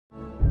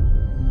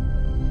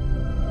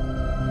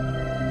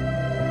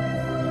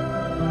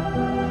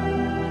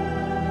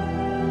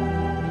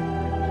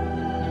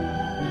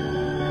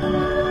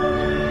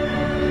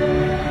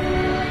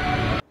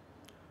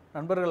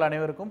நண்பர்கள்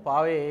அனைவருக்கும்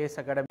பாவை ஏஎஸ்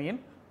அகாடமியின்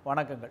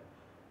வணக்கங்கள்.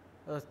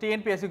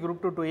 Tnpsc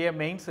group 2 2A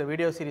mains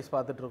video series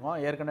பார்த்துட்டு இருக்கோம்.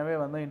 ஏற்கனவே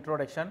வந்து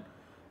இன்ட்ரோடக்ஷன்,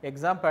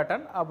 எக்ஸாம்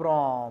பேட்டர்ன்,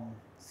 அப்புறம்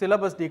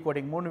சிலபஸ்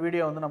டீகோடிங் 3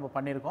 வீடியோ வந்து நம்ம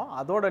பண்ணியிருக்கோம்.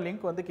 அதோட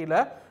லிங்க் வந்து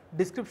கீழே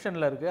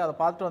டிஸ்கிரிப்ஷனில் இருக்குது. அதை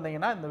பார்த்துட்டு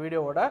வந்தீங்கன்னா இந்த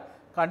வீடியோவோட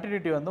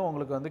கண்டினியூட்டி வந்து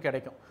உங்களுக்கு வந்து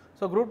கிடைக்கும்.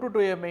 So group 2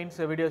 2A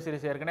mains video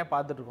series ஏற்கனவே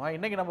பார்த்துட்டு இருக்கோம்.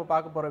 இன்றைக்கி நம்ம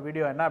பார்க்க போகிற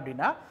வீடியோ என்ன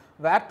அப்படின்னா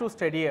வேர் டு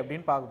ஸ்டடி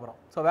அப்படின்னு பார்க்க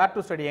போகிறோம். ஸோ வேர்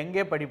டு ஸ்டடி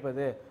எங்கே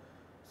படிப்பது,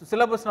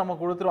 சிலபஸ் நம்ம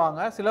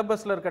கொடுத்துருவாங்க,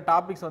 சிலபஸில் இருக்க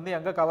டாபிக்ஸ் வந்து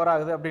எங்கே கவர்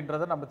ஆகுது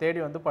அப்படின்றத நம்ம தேடி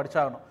வந்து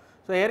படிச்சாகணும்.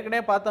 ஸோ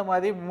ஏற்கனவே பார்த்த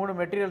மாதிரி 3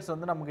 மெட்டீரியல்ஸ்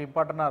வந்து நமக்கு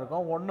இம்பார்ட்டண்ட்டாக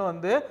இருக்கும். ஒன்று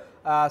வந்து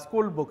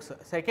ஸ்கூல் புக்ஸ்,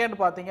 செகண்ட்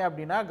பார்த்தீங்க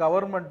அப்படின்னா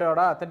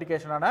கவர்மெண்ட்டோட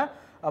அத்தன்டிகேஷனான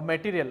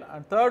மெட்டீரியல்,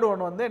 அண்ட் தேர்ட்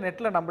ஒன்று வந்து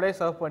நெட்டில் நம்மளே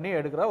சர்வ் பண்ணி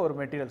எடுக்கிற ஒரு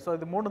மெட்டீரியல். ஸோ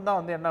இது 3 தான்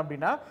வந்து என்ன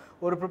அப்படின்னா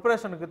ஒரு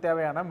ப்ரிப்பரேஷனுக்கு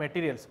தேவையான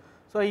மெட்டீரியல்ஸ்.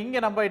 ஸோ இங்கே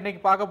நம்ம இன்றைக்கி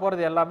பார்க்க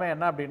போகிறது எல்லாமே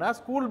என்ன அப்படின்னா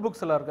ஸ்கூல்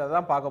புக்ஸில் இருக்கிறது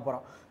தான் பார்க்க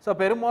போகிறோம். ஸோ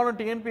பெரும்பாலும்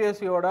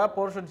டிஎன்பிஎஸ்சியோட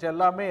போர்ஷன்ஸ்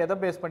எல்லாமே எதை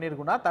பேஸ்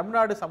பண்ணியிருக்குன்னா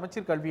தமிழ்நாடு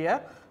சமச்சீர் கல்வியை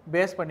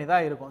பேஸ் பண்ணி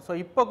தான் இருக்கும். ஸோ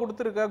இப்போ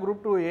கொடுத்துருக்க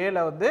குரூப்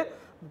 2Aல வந்து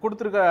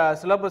கொடுத்துருக்க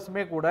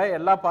சிலபஸுமே கூட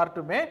எல்லா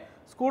பார்ட்டுமே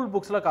ஸ்கூல்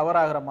புக்ஸில் கவர்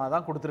ஆகிற மாதிரி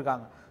தான்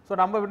கொடுத்துருக்காங்க. ஸோ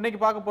நம்ம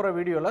இன்றைக்கி பார்க்க போகிற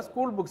வீடியோவில்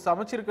ஸ்கூல் புக்ஸ்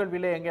சமச்சீர்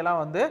கல்வியில்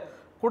எங்கெல்லாம் வந்து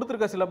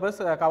கொடுத்துருக்க சிலபஸ்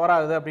கவர்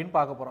ஆகுது அப்படின்னு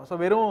பார்க்க போகிறோம். ஸோ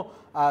வெறும்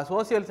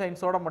சோசியல்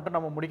சயின்ஸோட மட்டும்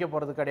நம்ம முடிக்க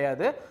போகிறது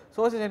கிடையாது.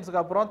 சோசியல்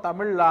சயின்ஸுக்கு அப்புறம்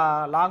தமிழ்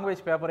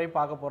லாங்குவேஜ் பேப்பரையும்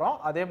பார்க்க போகிறோம்.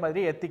 அதே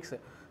மாதிரி எத்திக்ஸ்.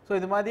 ஸோ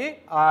இது மாதிரி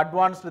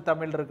அட்வான்ஸ்டு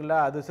தமிழ் இருக்குல்ல,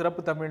 அது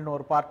சிறப்பு தமிழ்னு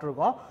ஒரு பார்ட்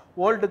இருக்கும்.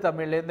 ஓல்டு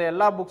தமிழ், இந்த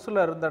எல்லா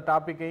புக்ஸில் இருந்த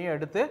டாப்பிக்கையும்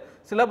எடுத்து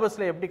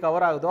சிலபஸில் எப்படி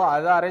கவர் ஆகுதோ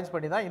அதை அரேஞ்ச்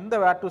பண்ணி தான் இந்த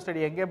வேர் டு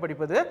ஸ்டடி எங்கே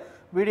படிப்பது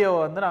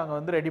வீடியோவை வந்து நாங்கள்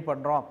வந்து ரெடி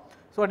பண்ணுறோம்.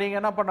 ஸோ நீங்கள்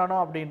என்ன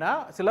பண்ணணும் அப்படின்னா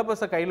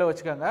சிலபஸை கையில்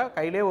வச்சுக்கோங்க.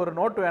 கையிலே ஒரு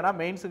நோட் வேணால்,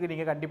 மெயின்ஸுக்கு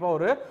நீங்கள் கண்டிப்பாக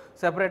ஒரு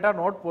செப்பரேட்டாக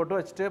நோட் போட்டு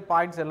வச்சுட்டு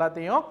பாயிண்ட்ஸ்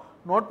எல்லாத்தையும்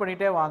நோட்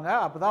பண்ணிகிட்டே வாங்க.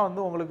 அப்போ தான்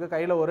வந்து உங்களுக்கு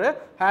கையில் ஒரு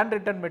ஹேண்ட்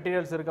ரிட்டன்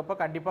மெட்டீரியல்ஸ் இருக்கப்போ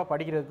கண்டிப்பாக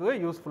படிக்கிறதுக்கு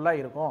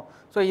யூஸ்ஃபுல்லாக இருக்கும்.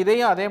 ஸோ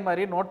இதையும் அதே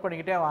மாதிரி நோட்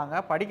பண்ணிக்கிட்டே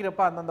வாங்க.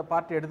 படிக்கிறப்ப அந்தந்த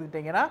பார்ட்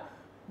எடுத்துக்கிட்டிங்கன்னா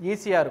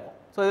ஈஸியாக இருக்கும்.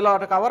 ஸோ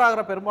இதில் கவர்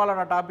ஆகிற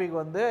பெரும்பாலான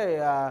டாபிக் வந்து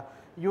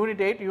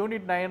யூனிட் 8,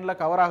 யூனிட் 9ல்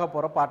கவர் ஆக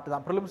போகிற பார்ட்டு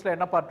தான். ப்ரிலிம்ஸில்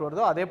என்ன பார்ட்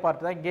வருதோ அதே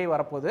பார்ட் தான் இங்கேயும்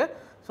வரப்போகுது.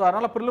 ஸோ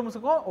அதனால்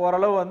ப்ரிலிம்ஸுக்கும்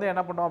ஓரளவு வந்து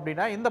என்ன பண்ணோம்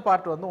அப்படின்னா இந்த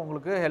பார்ட் வந்து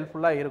உங்களுக்கு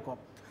ஹெல்ப்ஃபுல்லாக இருக்கும்.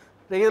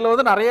 இதில்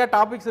வந்து நிறைய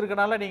டாபிக்ஸ்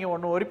இருக்கனால நீங்கள்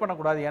ஒன்று ஒரி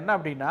பண்ணக்கூடாது. என்ன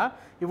அப்படின்னா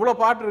இவ்வளோ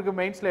பார்ட் இருக்குது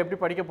மெயின்ஸில் எப்படி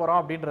படிக்க போகிறோம்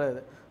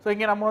அப்படின்றது. ஸோ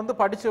இங்கே நம்ம வந்து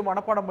படித்து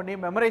மனப்பாடம் பண்ணி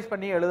மெமரைஸ்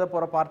பண்ணி எழுத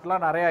போகிற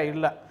பார்ட்லாம் நிறையா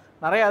இல்லை.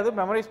 நிறையா அது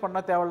மெமரைஸ்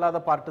பண்ண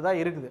தேவையில்லாத பார்ட்டு தான்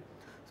இருக்குது.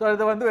 ஸோ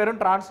இது வந்து வெறும்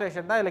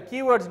டிரான்ஸ்லேஷன் தான். இதில்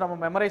கீவேர்ட்ஸ் நம்ம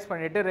மெமரைஸ்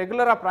பண்ணிவிட்டு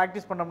ரெகுலராக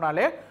ப்ராக்டிஸ்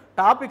பண்ணோம்னாலே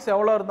டாபிக்ஸ்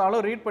எவ்வளோ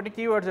இருந்தாலும் ரீட் பண்ணி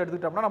கீவேர்ட்ஸ்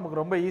எடுத்துக்கிட்டோம்னா நமக்கு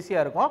ரொம்ப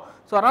ஈஸியாக இருக்கும்.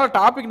 ஸோ அதனால்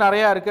டாபிக்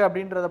நிறையா இருக்குது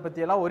அப்படின்றத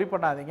பற்றியெல்லாம் ஒரி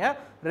பண்ணாதீங்க.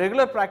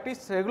 ரெகுலர்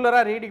ப்ராக்டிஸ்,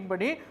 ரெகுலராக ரீடிங்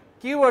பண்ணி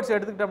கீவேர்ட்ஸ்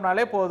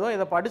எடுத்துக்கிட்டோம்னாலே போதும்.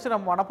 இதை படித்து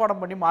நம்ம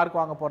மனப்பாடம் பண்ணி மார்க்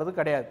வாங்க போகிறது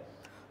கிடையாது.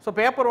 ஸோ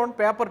பேப்பர் 1,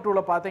 பேப்பர்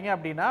 2ல் பார்த்தீங்க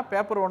அப்படின்னா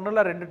பேப்பர் 1ல்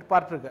 2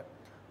 பார்ட் இருக்குது.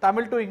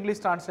 Tamil to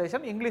English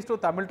translation, English to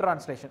Tamil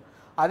translation.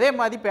 அதே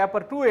மாதிரி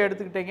பேப்பர் 2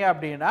 எடுத்துக்கிட்டீங்க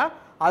அப்படின்னா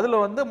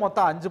அதில் வந்து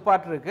மொத்தம் 5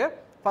 பார்ட் இருக்குது.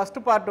 ஃபர்ஸ்ட்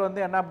பார்ட் வந்து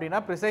என்ன அப்படின்னா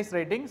precise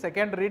writing,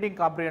 second reading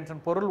comprehension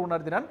பொருள்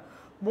உணர்திறன்,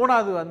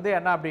 மூணாவது வந்து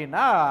என்ன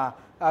அப்படின்னா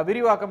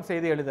விரிவாக்கம்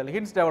செய்து எழுதல்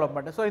ஹின்ஸ்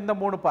டெவலப்மெண்ட். ஸோ இந்த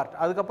 3 பார்ட்.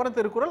 அதுக்கப்புறம்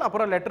திருக்குறள்,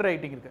 அப்புறம் லெட்டர்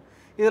ரைட்டிங் இருக்குது.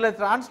 இதில்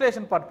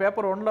டிரான்ஸ்லேஷன் பார்ட்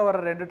பேப்பர் 1ல் வர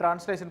 2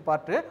 டிரான்ஸ்லேஷன்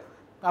பார்ட்டு,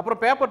 அப்புறம்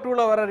பேப்பர்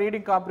 2ல் வர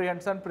ரீடிங்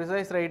காம்ப்ரிஹென்ஷன்,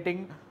 ப்ரிசைஸ்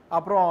ரைட்டிங்,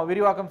 அப்புறம்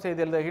விரிவாக்கம்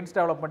செய்து எழுத ஹின்ஸ்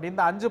டெவலப்மெண்ட்.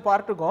 இந்த 5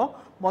 பார்ட்டுக்கும்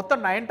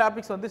மொத்தம் 9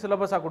 டாபிக்ஸ் வந்து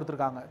சிலபஸாக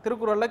கொடுத்துருக்காங்க.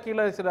 திருக்குறளில்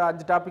கீழே சில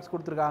 5 டாபிக்ஸ்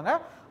கொடுத்துருக்காங்க.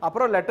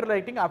 அப்புறம் லெட்டர்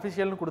ரைட்டிங்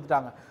அஃபிஷியல்னு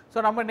கொடுத்துட்டாங்க. ஸோ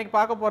நம்ம இன்றைக்கி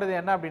பார்க்க போகிறது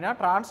என்ன அப்படின்னா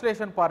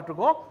டிரான்ஸ்லேஷன்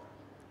பார்ட்டுக்கும்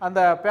அந்த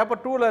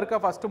பேப்பர் 2ல் இருக்க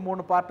ஃபஸ்ட்டு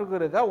 3 பார்ட்டுக்கும்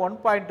இருக்க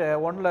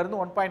 1.1லேருந்து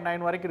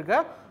 1.9 வரைக்கும் இருக்க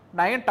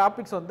 9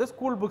 டாபிக்ஸ் வந்து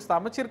ஸ்கூல் புக்ஸ்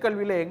சமச்சீர்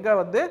கல்வியில் எங்கே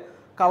வந்து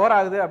கவர்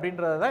ஆகுது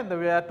அப்படின்றத தான் இந்த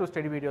வேர் டு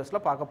ஸ்டடி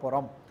வீடியோஸில் பார்க்க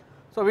போகிறோம்.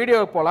 ஸோ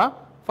வீடியோவுக்கு போகலாம்.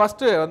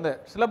 ஃபஸ்ட்டு வந்து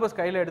சிலபஸ்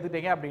கையில்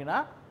எடுத்துக்கிட்டீங்க அப்படின்னா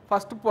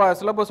ஃபஸ்ட்டு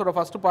சிலபஸோட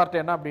ஃபஸ்ட்டு பார்ட்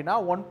என்ன அப்படின்னா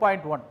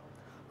 1.1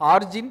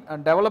 origin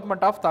and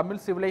development of Tamil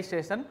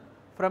civilisation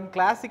from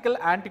classical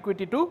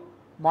antiquity to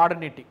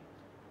modernity.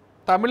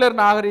 தமிழர்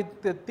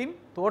நாகரிகத்தின்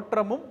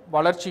தோற்றமும்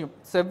வளர்ச்சியும்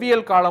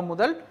செவ்வியல் காலம்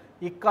முதல்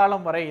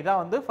இக்காலம் வரை.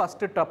 இதான் வந்து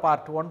ஃபஸ்ட்டு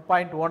பார்ட்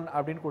 1.1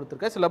 அப்படின்னு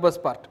கொடுத்துருக்க சிலபஸ்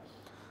பார்ட்.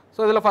 ஸோ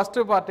இதில்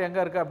ஃபஸ்ட்டு பார்ட்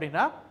எங்கே இருக்குது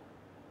அப்படின்னா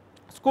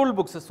school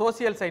books,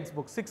 social science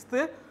book 6th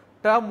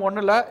term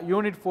 1ல்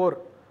யூனிட் 4.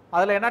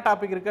 அதில் என்ன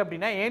டாபிக் இருக்குது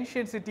அப்படின்னா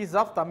ஏன்ஷியன்ட் சிட்டிஸ்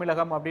ஆஃப்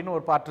தமிழகம் அப்படின்னு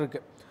ஒரு பார்ட்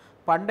இருக்குது.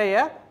 பண்டைய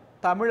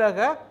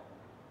தமிழக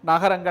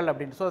நகரங்கள்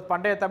அப்படின்னு. ஸோ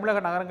பண்டைய தமிழக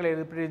நகரங்கள்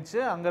எப்படி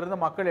இருந்துச்சு, அங்கேருந்து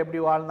மக்கள் எப்படி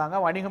வாழ்ந்தாங்க,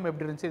 வணிகம்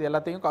எப்படி இருந்துச்சு, இது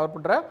எல்லாத்தையும் கவர்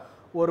பண்ணுற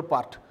ஒரு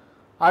பார்ட்.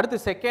 அடுத்து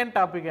செகண்ட்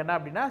டாபிக் என்ன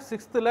அப்படின்னா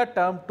 6th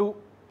டேர்ம் 2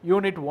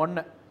 யூனிட்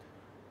 1.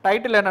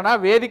 டைட்டில் என்னென்னா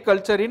வேதிக்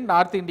culture in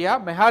north India,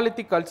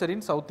 megalithic culture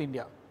in South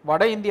India.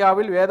 வட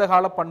இந்தியாவில்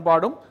வேதகால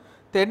பண்பாடும்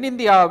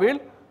தென்னிந்தியாவில்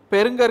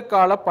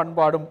பெருங்கற்கால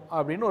பண்பாடும்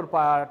அப்படின்னு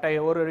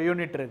ஒரு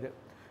யூனிட் இருக்குது.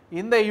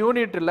 இந்த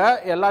யூனிட்டில்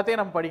எல்லாத்தையும்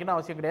நம்ம படிக்கணும்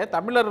அவசியம் கிடையாது.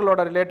 தமிழர்களோட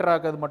ரிலேட்டடாக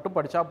இருக்கிறது மட்டும்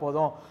படித்தா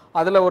போதும்.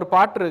 அதில் ஒரு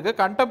பாட்டு இருக்குது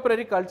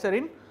contemporary culture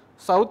in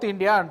South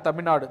India and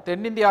Tamil Nadu.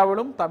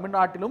 தென்னிந்தியாவிலும்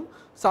தமிழ்நாட்டிலும்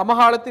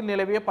சமகாலத்தில்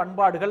நிலவிய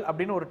பண்பாடுகள்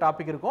அப்படின்னு ஒரு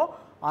டாபிக் இருக்கும்.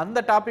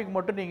 அந்த டாபிக்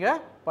மட்டும்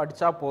நீங்கள்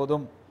படித்தா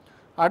போதும்.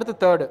 அடுத்து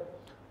தேர்டு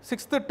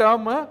 6th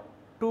டேர்மு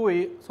 2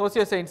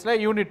 சோசியல் சயின்ஸில்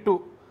யூனிட் 2.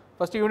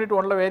 ஃபஸ்ட்டு யூனிட்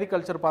 1ல் வேதிக்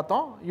கல்ச்சர்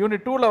பார்த்தோம்.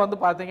 யூனிட் 2ல் வந்து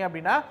பார்த்தீங்க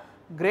அப்படின்னா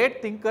great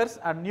thinkers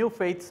and new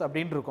faiths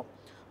அப்படின்னு இருக்கும்.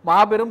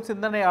 மாபெரும்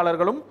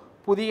சிந்தனையாளர்களும்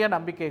புதிய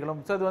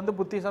நம்பிக்கைகளும். ஸோ இது வந்து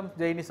புத்திசம்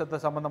ஜெயினிசத்தை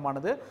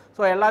சம்மந்தமானது.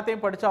 ஸோ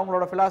எல்லாத்தையும் படித்து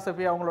அவங்களோட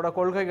ஃபிலாசபி அவங்களோட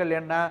கொள்கைகள்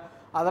என்ன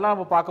அதெல்லாம்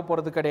நம்ம பார்க்க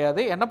போகிறது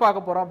கிடையாது. என்ன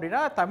பார்க்க போகிறோம்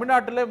அப்படின்னா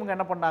தமிழ்நாட்டில் இவங்க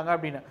என்ன பண்ணாங்க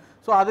அப்படின்னு.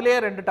 ஸோ அதுலேயே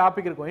 2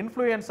 டாபிக் இருக்கும்.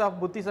 Influence of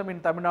Buddhism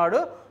in Tamil Nadu,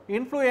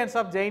 influence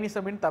of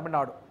Jainism இன்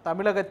தமிழ்நாடு.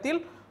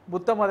 தமிழகத்தில்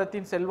புத்த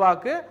மதத்தின்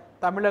செல்வாக்கு,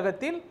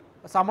 தமிழகத்தில்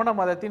சமண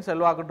மதத்தின்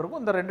செல்வாக்குன்னு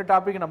இருக்கும். இந்த 2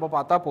 டாபிக் நம்ம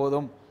பார்த்தா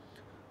போதும்.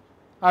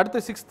 அடுத்து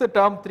 6th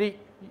term 3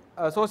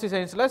 சோசியல்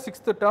சயின்ஸில்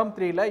 6th term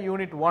 3ல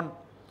unit 1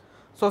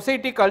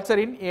 society culture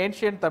இன்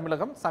ஏன்ஷியன்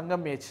தமிழகம்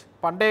சங்கம் ஏஜ்.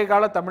 பண்டைய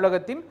கால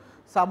தமிழகத்தின்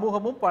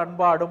சமூகமும்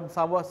பண்பாடும்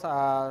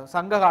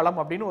சங்க காலம்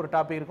அப்படின்னு ஒரு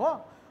டாபிக் இருக்கும்.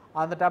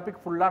 அந்த டாபிக்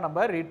ஃபுல்லாக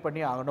நம்ம ரீட்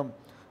பண்ணி ஆகணும்.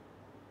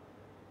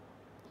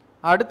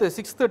 அடுத்து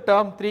 6th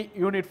term 3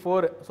 யூனிட்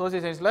 4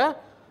 சோசியல் சயின்ஸில்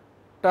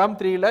term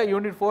 3ல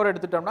யூனிட் 4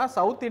 எடுத்துட்டோம்னா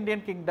சவுத்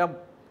இந்தியன் கிங்டம்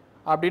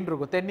அப்படின்னு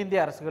இருக்கும்.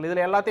 தென்னிந்திய அரசுகள்.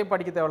 இதில் எல்லாத்தையும்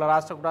படிக்க தேவையில்ல.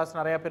 ராஷ்டிரகூடாஸ்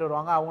நிறைய பேர்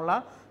வருவாங்க.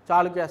 அவங்களாம்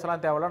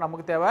சாளுக்கியாஸ்லாம் தேவையில்ல.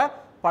 நமக்கு தேவை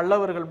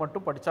பல்லவர்கள்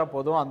மட்டும் படித்தா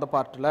போதும் அந்த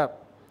பார்ட்டில்.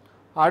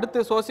 அடுத்து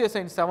social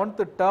science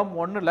 7th term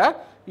 1ல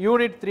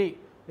unit 3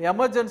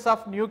 emergence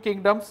of new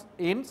kingdoms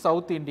in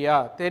South India.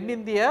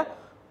 தென்னிந்திய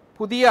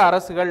புதிய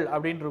அரசுகள்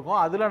அப்படின்னு இருக்கும்.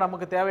 அதில்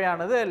நமக்கு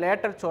தேவையானது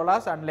later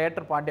Cholas and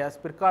later Pandyas.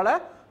 பிற்கால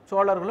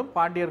சோழர்களும்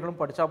பாண்டியர்களும்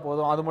படித்தா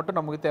போதும். அது மட்டும்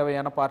நமக்கு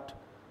தேவையான பார்ட்.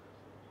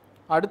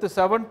 அடுத்து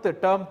 7th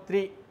term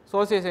 3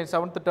 social science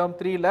 7th term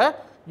 3ல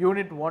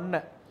unit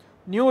 1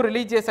 new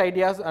religious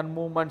ideas and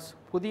movements.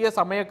 புதிய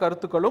சமய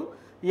கருத்துக்களும்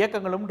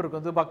இயக்கங்களும்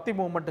இருக்கும். இது பக்தி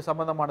மூவ்மெண்ட்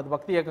சம்பந்தமானது,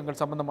 பக்தி இயக்கங்கள்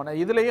சம்பந்தமானது.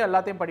 இதுலேயும்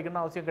எல்லாத்தையும்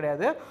படிக்கணும்னு அவசியம்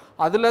கிடையாது.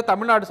 அதில்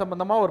தமிழ்நாடு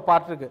சம்பந்தமாக ஒரு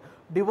பார்ட் இருக்குது.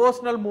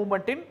 டிவோஷனல்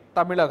மூவ்மெண்ட் இன்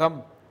தமிழகம்,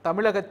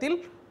 தமிழகத்தில்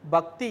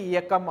பக்தி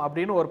இயக்கம்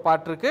அப்படின்னு ஒரு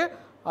பார்ட் இருக்குது.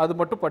 அது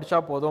மட்டும்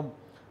படித்தா போதும்.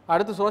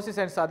 அடுத்து சோசியல்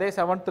சயின்ஸ் அதே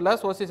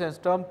 7th social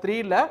science term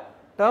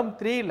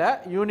 3ல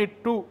unit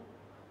 2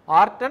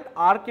 art and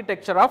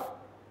architecture of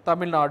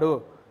Tamil Nadu.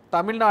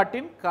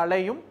 தமிழ்நாட்டின்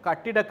கலையும்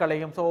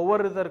கட்டிடக்கலையும். ஸோ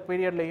ஒவ்வொரு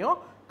பீரியட்லையும்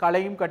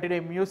கலையும்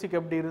கட்டிடம், மியூசிக்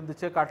எப்படி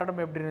இருந்துச்சு,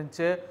 கட்டடம் எப்படி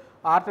இருந்துச்சு,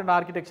 ஆர்ட் அண்ட்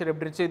ஆர்கிடெக்சர்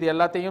எப்படி இருந்துச்சு, இது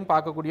எல்லாத்தையும்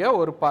பார்க்கக்கூடிய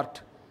ஒரு பார்ட்.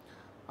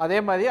 அதே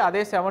மாதிரி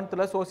அதே 7th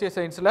சோசியல்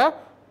சயின்ஸில்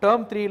term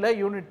 3ல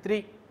unit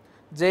 3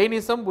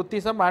 Jainism,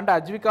 Buddhism and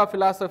Ajeevika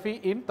philosophy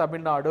இன்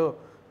தமிழ்நாடு.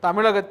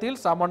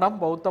 தமிழகத்தில் சமணம்,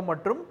 பௌத்தம்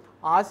மற்றும்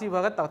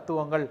ஆசிவக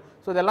தத்துவங்கள்.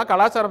 ஸோ இதெல்லாம்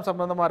கலாச்சாரம்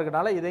சம்பந்தமாக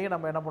இருக்கிறனால இதையும்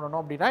நம்ம என்ன பண்ணணும்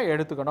அப்படின்னா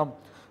எடுத்துக்கணும்.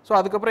 ஸோ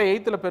அதுக்கப்புறம்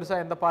 8th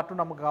பெருசாக எந்த பார்ட்டும்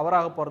நமக்கு கவர்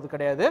ஆக போகிறது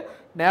கிடையாது.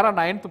 நேராக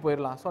 9th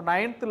போயிடலாம். ஸோ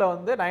 9th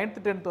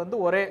 10th வந்து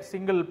ஒரே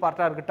சிங்கிள்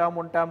பார்ட்டாக இருக்குது. term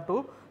 1 term 2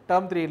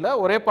 term 3ல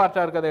ஒரே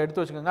பார்ட்டாக இருக்குது. அதை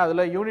எடுத்து வச்சுக்கோங்க.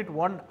 அதில் யூனிட்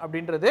 1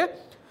 அப்படின்றது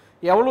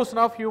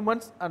evolution of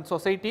humans and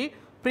society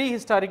pre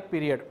historic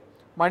period.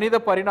 மனித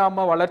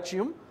பரிணாம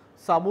வளர்ச்சியும்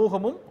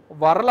சமூகமும்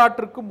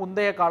வரலாற்றுக்கு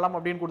முந்தைய காலம்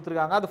அப்படின்னு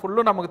கொடுத்துருக்காங்க. அது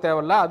ஃபுல்லும் நமக்கு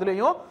தேவையில்ல.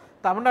 அதுலேயும்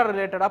தமிழ்நாடு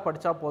ரிலேட்டடாக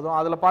படித்தா போதும்.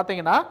 அதில்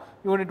பார்த்தீங்கன்னா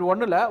யூனிட்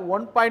 1ல்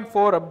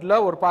 1.4 அப்படில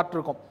ஒரு பார்ட்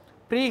இருக்கும்.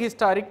 ப்ரீ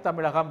ஹிஸ்டாரிக்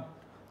தமிழகம்,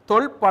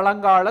 தொல்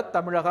பழங்கால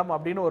தமிழகம்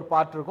அப்படின்னு ஒரு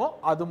பார்ட் இருக்கும்.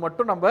 அது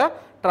மட்டும் நம்ம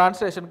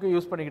டிரான்ஸ்லேஷனுக்கு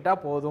யூஸ்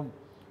பண்ணிக்கிட்டால் போதும்.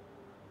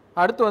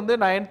 அடுத்து வந்து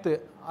 9th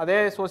அதே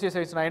social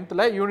science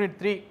 9th unit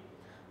 3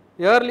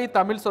 early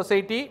Tamil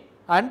society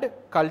and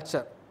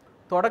culture.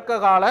 தொடக்க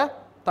கால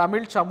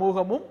தமிழ்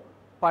சமூகமும்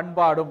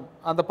பண்பாடும்.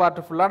 அந்த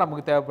பார்ட் ஃபுல்லாக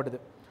நமக்கு தேவைப்படுது.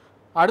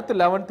 அடுத்து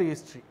 11th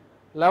ஹிஸ்ட்ரி.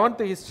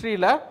 11th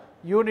ஹிஸ்ட்ரியில்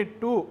யூனிட்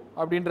 2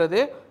 அப்படின்றது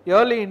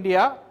early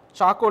India,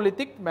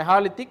 சாக்கோலித்திக்,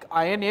 megalithic,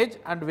 iron age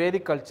and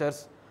Vedic cultures.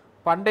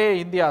 பண்டைய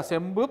இந்தியா,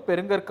 செம்பு,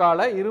 பெருங்கற்கால,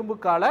 இரும்பு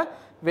கால,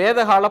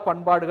 வேதகால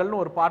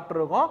பண்பாடுகள்னு ஒரு பார்ட்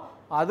இருக்கும்.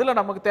 அதில்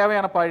நமக்கு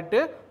தேவையான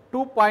பாயிண்ட்டு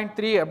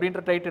 2.3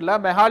 அப்படின்ற டைட்டில்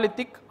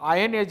மெகாலித்திக்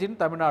அயன் ஏஜ் இன்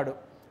தமிழ்நாடு.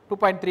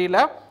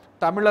 2.3ல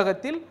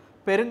தமிழகத்தில்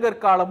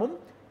பெருங்கற்காலமும்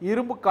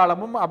இரும்பு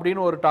காலமும்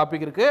அப்படின்னு ஒரு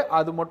டாபிக் இருக்குது.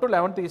 அது மட்டும்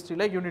 11th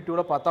ஹிஸ்ட்ரியில் யூனிட்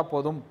 2ல பார்த்தா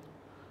போதும்.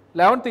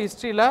 11th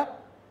ஹிஸ்ட்ரியில்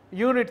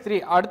யூனிட் 3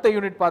 அடுத்த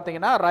யூனிட்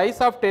பார்த்தீங்கன்னா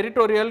rice of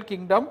territorial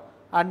kingdom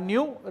and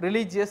new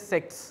religious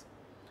செக்ட்ஸ்.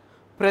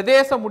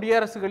 பிரதேச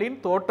முடியரசுகளின்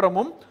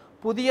தோற்றமும்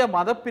புதிய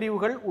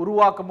மதப்பிரிவுகள்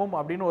உருவாக்கமும்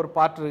அப்படின்னு ஒரு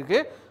பார்ட்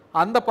இருக்குது.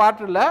 அந்த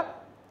பார்ட்டில்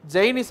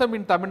ஜெயினிசம்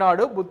இன்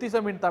தமிழ்நாடு,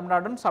 புத்திசம் இன்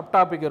தமிழ்நாடுன்னு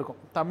சப்டாபிக் இருக்கும்.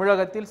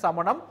 தமிழகத்தில்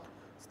சமணம்,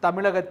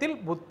 தமிழகத்தில்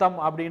புத்தம்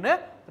அப்படின்னு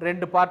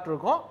 2 பார்ட்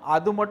இருக்கும்.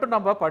 அது மட்டும்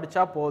நம்ம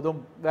படித்தா போதும்.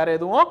 வேறு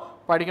எதுவும்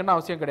படிக்கணும்னு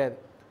அவசியம் கிடையாது.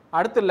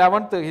 அடுத்து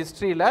 11th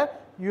ஹிஸ்ட்ரியில்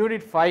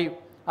யூனிட் 5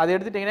 அது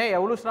எடுத்துட்டிங்கன்னா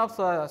evolution of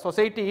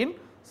society in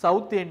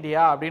South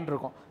India அப்படின்னு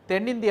இருக்கும்.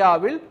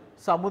 தென்னிந்தியாவில்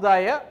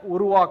சமுதாய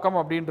உருவாக்கம்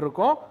அப்படின்னு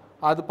இருக்கும்.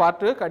 அது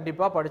பார்ட்டு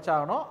கண்டிப்பாக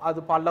படித்தாகணும். அது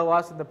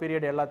பல்லவாஸ் இந்த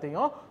பீரியட்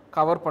எல்லாத்தையும்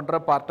கவர் பண்ணுற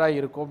பார்ட்டாக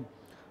இருக்கும்.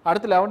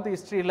 அடுத்து 11th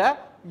ஹிஸ்ட்ரியில்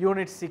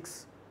யூனிட் 6.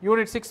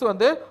 யூனிட் 6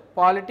 வந்து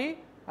polity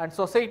and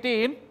society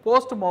in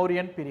post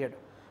Mauryan period.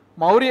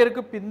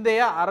 மௌரியருக்கு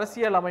பிந்தைய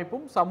அரசியல்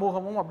அமைப்பும்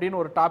சமூகமும்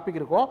அப்படின்னு ஒரு டாபிக்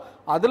இருக்கும்.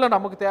 அதில்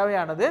நமக்கு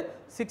தேவையானது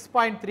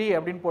 6.3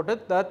 அப்படின்னு போட்டு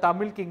த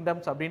தமிழ்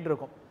கிங்டம்ஸ் அப்படின்னு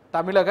இருக்கும்.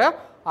 தமிழக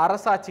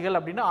அரசாட்சிகள்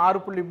அப்படின்னு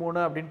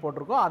 6.3 அப்படின்னு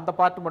போட்டிருக்கோம். அந்த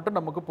பார்ட் மட்டும்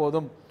நமக்கு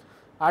போதும்.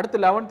 அடுத்து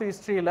 11th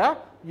ஹிஸ்ட்ரியில்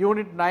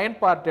யூனிட் 9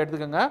 பார்ட்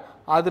எடுத்துக்கோங்க.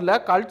 அதில்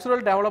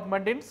cultural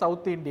development in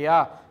South India,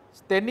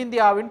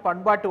 தென்னிந்தியாவின்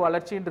பண்பாட்டு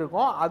வளர்ச்சின்னு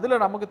இருக்கும்.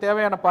 அதில் நமக்கு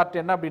தேவையான பார்ட்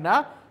என்ன அப்படின்னா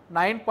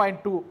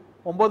 9.2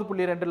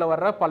 9.2ல்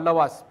வர்ற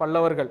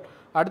பல்லவர்கள்.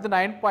 அடுத்து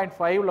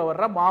 9.5ல்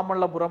வர்ற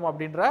மாமல்லபுரம்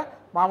அப்படின்ற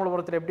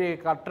மாமல்லபுரத்தில் எப்படி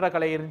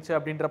கட்டடக்கலை இருந்துச்சு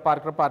அப்படின்ற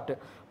பார்க்குற பார்ட்டு.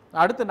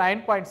 அடுத்து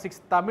 9.6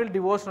 தமிழ்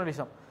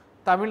டிவோஷனலிசம்,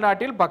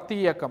 தமிழ்நாட்டில் பக்தி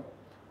இயக்கம்.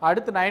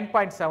 அடுத்து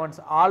 9.7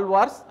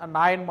 ஆழ்வார்ஸ் அண்ட்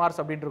நாயன்மார்ஸ்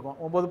அப்படின்னு இருக்கும்.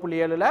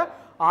 9.7ல்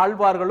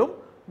ஆழ்வார்களும்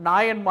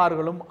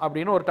நாயன்மார்களும்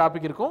அப்படின்னு ஒரு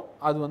டாபிக் இருக்கும்,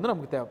 அது வந்து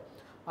நமக்கு தேவை.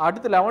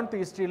 அடுத்து 11th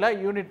ஹிஸ்ட்ரியில்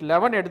யூனிட்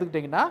 11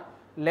 எடுத்துக்கிட்டிங்கன்னா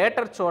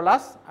லேட்டர்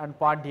சோலாஸ் அண்ட்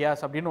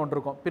பாண்டியாஸ் அப்படின்னு ஒன்று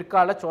இருக்கும்,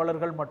 பிற்கால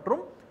சோழர்கள்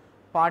மற்றும்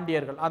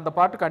பாண்டியர்கள். அந்த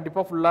பாட்டு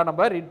கண்டிப்பாக ஃபுல்லாக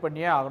நம்ம ரீட்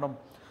பண்ணியே ஆகணும்.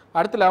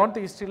 அடுத்து 11th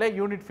ஹிஸ்ட்ரியில்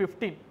யூனிட்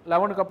 15,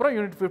 11க்கு அப்புறம்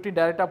யூனிட் 15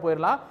 டைரெக்டாக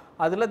போயிடலாம்.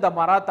 அதில் த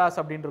மராத்தாஸ்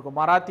அப்படின்னு இருக்கும்,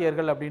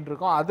 மராத்தியர்கள் அப்படின்னு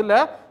இருக்கும். அதில்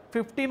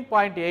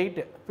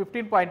 15.8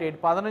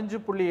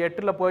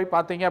 15.8 போய்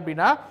பார்த்தீங்க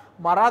அப்படின்னா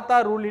மராத்தா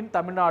ரூல் இன்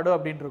தமிழ்நாடு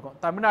அப்படின்னு இருக்கும்.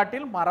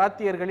 தமிழ்நாட்டில்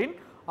மராத்தியர்களின்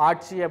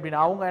ஆட்சி அப்படின்னு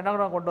அவங்க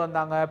என்ன கொண்டு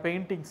வந்தாங்க,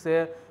 பெயிண்டிங்ஸு,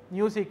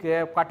 மியூசிக்கு,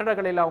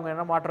 கட்டடக்கலையில் அவங்க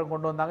என்ன மாற்றம்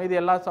கொண்டு வந்தாங்க, இது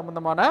எல்லா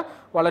சம்மந்தமான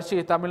வளர்ச்சி,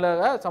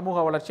 தமிழக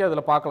சமூக வளர்ச்சி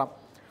அதில் பார்க்கலாம்.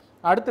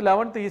 அடுத்து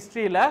 11th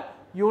ஹிஸ்ட்ரியில்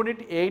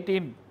யூனிட்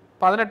 18,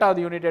 18வது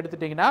யூனிட்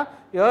எடுத்துட்டிங்கன்னா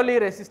early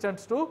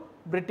resistance to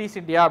British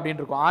India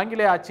அப்படின்னு இருக்கும்,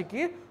 ஆங்கிலேய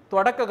ஆட்சிக்கு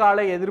தொடக்க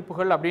கால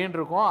எதிர்ப்புகள் அப்படின்னு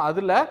இருக்கும்.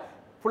 அதில்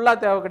ஃபுல்லாக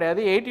தேவை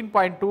கிடையாது,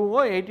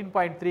 18.2வும்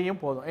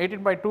 18.3யும் போதும்.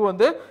 18.2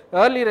 வந்து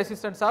early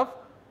resistance of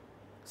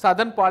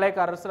southern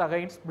பாளையக்காரர்ஸ்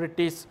against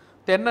British,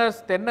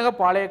 தென்னக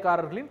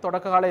பாளையக்காரர்களின்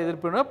தொடக்க கால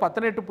எதிர்ப்புன்னு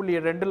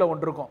 18.2ல்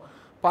ஒன்று இருக்கும்.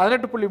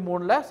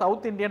 18.3ல்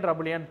சவுத் இந்தியன்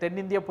ரெபலியன்,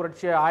 தென்னிந்திய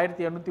புரட்சி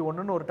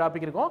 1801ன்னு ஒரு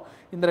டாபிக் இருக்கும்.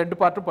 இந்த 2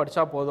 பார்ட்டும்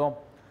படித்தா போதும்.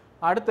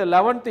 அடுத்து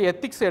 11th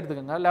எத்திக்ஸ்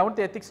எடுத்துக்கோங்க.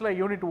 11th எத்திக்ஸில்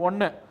யூனிட்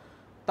 1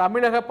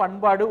 தமிழக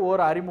பண்பாடு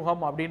ஓர்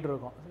அறிமுகம் அப்படின்னு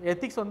இருக்கும்.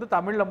 எத்திக்ஸ் வந்து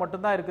தமிழில்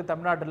மட்டும்தான் இருக்குது,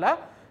 தமிழ்நாட்டில்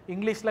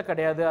இங்கிலீஷில்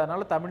கிடையாது.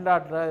 அதனால்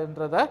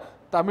தமிழ்நாட்டில்ன்றதை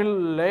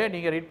தமிழ்லே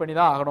நீங்கள் ரீட் பண்ணி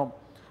தான் ஆகணும்.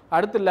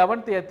 அடுத்து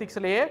 11th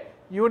எத்திக்ஸ்லேயே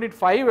யூனிட்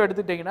 5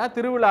 எடுத்துட்டிங்கன்னா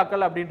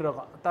திருவிழாக்கள் அப்படின்னு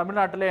இருக்கும்.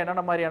 தமிழ்நாட்டில்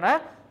என்னென்ன மாதிரியான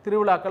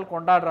திருவிழாக்கள்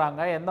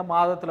கொண்டாடுறாங்க, எந்த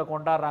மாதத்தில்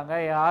கொண்டாடுறாங்க,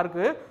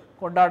 யாருக்கு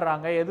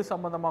கொண்டாடுறாங்க, எது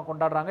சம்மந்தமாக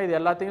கொண்டாடுறாங்க, இது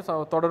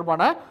எல்லாத்தையும்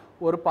தொடர்பான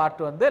ஒரு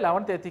பார்ட் வந்து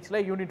 11th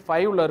எத்திக்ஸில் யூனிட்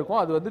 5ல்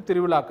இருக்கும், அது வந்து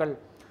திருவிழாக்கள்.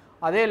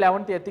 அதே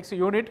 11th எத்திக்ஸ்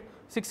யூனிட்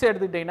 6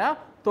 எடுத்துக்கிட்டிங்கன்னா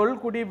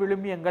தொல்குடி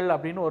விழுமியங்கள்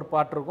அப்படின்னு ஒரு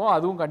பார்ட் இருக்கும்,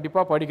 அதுவும்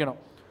கண்டிப்பாக படிக்கணும்.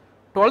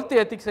 12th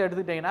எத்திக்ஸ்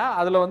எடுத்துக்கிட்டிங்கன்னா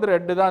அதில் வந்து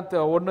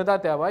 1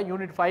 தான் தேவை,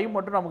 யூனிட் 5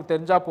 மட்டும் நமக்கு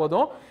தெரிஞ்சால்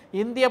போதும்.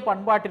 இந்திய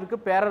பண்பாட்டிற்கு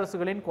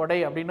பேரரசுகளின் கொடை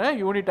அப்படின்னு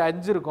யூனிட்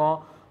 5 இருக்கும்.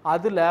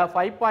 அதில்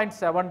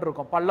 5.7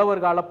 இருக்கும்,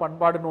 பல்லவர் கால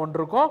பண்பாடுன்னு ஒன்று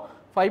இருக்கும்.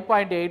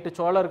 5.8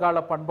 சோழர் கால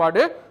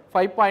பண்பாடு,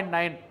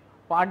 5.9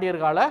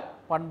 பாண்டியர் கால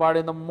பண்பாடு.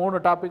 இந்த 3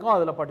 டாப்பிக்கும்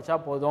அதில் படித்தா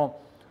போதும்.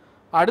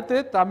 அடுத்து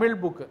தமிழ்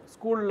புக்கு,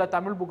 ஸ்கூலில்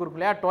தமிழ் புக் இருக்கு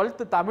இல்லையா,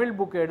 12th தமிழ்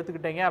புக்கு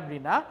எடுத்துக்கிட்டிங்க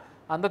அப்படின்னா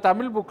அந்த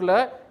தமிழ் புக்கில்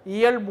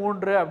இயல்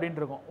 3 அப்படின்னு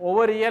இருக்கும்.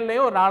 ஒவ்வொரு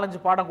இயல்லையும் ஒரு 4-5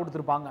 பாடம்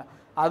கொடுத்துருப்பாங்க.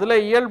 அதில்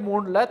இயல்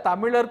 3ல்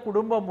தமிழர்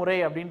குடும்ப முறை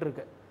அப்படின்னு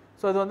இருக்குது.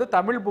 ஸோ இது வந்து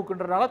தமிழ்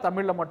புக்குன்றனால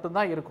தமிழில்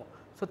மட்டும்தான் இருக்கும்.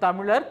 ஸோ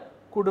தமிழர்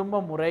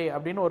குடும்ப முறை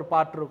அப்படின்னு ஒரு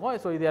பார்ட் இருக்கும்.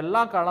 ஸோ இது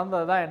எல்லாம்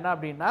கலந்தது தான் என்ன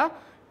அப்படின்னா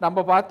நம்ம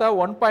பார்த்தா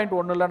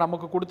 1.1ல்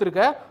நமக்கு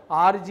கொடுத்துருக்க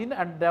origin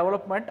and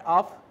development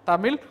of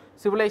Tamil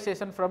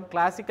civilisation from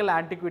classical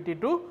antiquity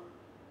to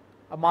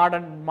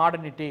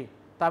modernity,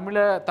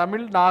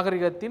 Tamil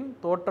நாகரிகத்தின்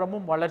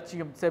தோற்றமும்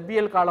வளர்ச்சியும்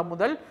செவ்வியல் காலம்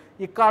முதல்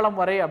இக்காலம்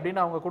வரை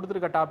அப்படின்னு அவங்க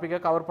கொடுத்துருக்க டாப்பிக்கை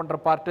கவர் பண்ணுற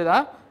பார்ட்டு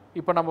தான்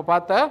இப்போ நம்ம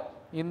பார்த்த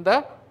இந்த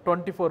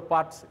 24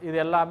 பார்ட்ஸ். இது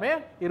எல்லாமே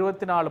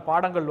 24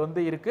 பாடங்கள்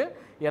வந்து இருக்குது.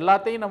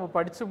 எல்லாத்தையும் நம்ம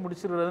படித்து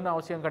முடிச்சிடுறதுன்னு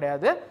அவசியம்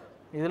கிடையாது.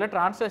 இதில்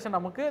டிரான்ஸ்லேஷன்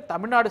நமக்கு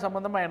தமிழ்நாடு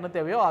சம்மந்தமாக என்ன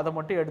தேவையோ அதை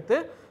மட்டும் எடுத்து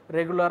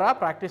ரெகுலராக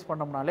ப்ராக்டிஸ்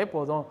பண்ணோம்னாலே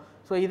போதும்.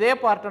 ஸோ இதே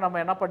பார்ட்டை நம்ம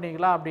என்ன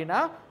பண்ணிக்கலாம்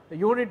அப்படின்னா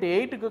யூனிட்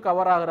 8க்கு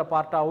கவர் ஆகிற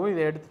பார்ட்டாகவும்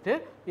இதை எடுத்துகிட்டு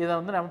இதை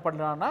வந்து நம்ம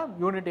பண்ணலாம்னா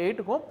யூனிட்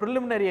 8க்கும்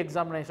ப்ரிலிமினரி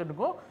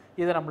எக்ஸாமினேஷனுக்கும்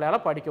இதை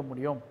நம்மளால் படிக்க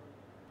முடியும்.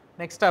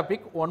 நெக்ஸ்ட்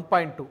டாபிக்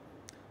 1.2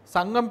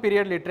 சங்கம்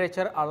period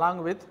literature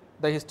along with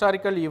the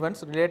historical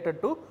events related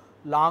to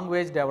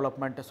language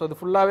development. So இது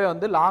ஃபுல்லாகவே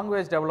வந்து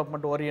லாங்குவேஜ்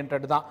டெவலப்மெண்ட்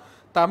ஓரியன்ட் தான்.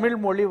 தமிழ்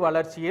மொழி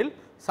வளர்ச்சியில்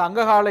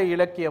சங்ககால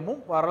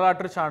இலக்கியமும்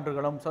வரலாற்று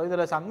சான்றுகளும். ஸோ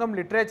இதில் சங்கம்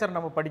லிட்ரேச்சர்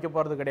நம்ம படிக்க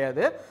போகிறது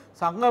கிடையாது.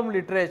 சங்கம்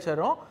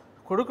லிட்ரேச்சரும்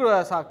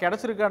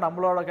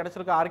நம்மளோட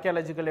கிடச்சிருக்க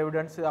ஆர்கியாலஜிக்கல்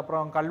எவிடன்ஸ்,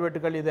 அப்புறம்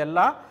கல்வெட்டுகள்,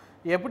 இதெல்லாம்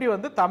எப்படி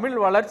வந்து தமிழ்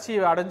வளர்ச்சி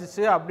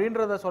அடைஞ்சிச்சு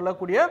அப்படின்றத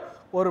சொல்லக்கூடிய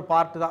ஒரு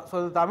பார்ட்டு தான். ஸோ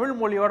இது தமிழ்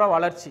மொழியோட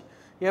வளர்ச்சி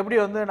எப்படி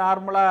வந்து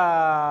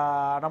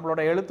நார்மலாக நம்மளோட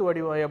எழுத்து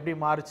வடிவம் எப்படி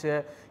மாறுச்சு,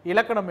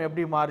 இலக்கணம்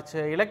எப்படி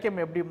மாறுச்சு,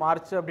 இலக்கியம் எப்படி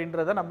மாறுச்சு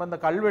அப்படின்றத நம்ம இந்த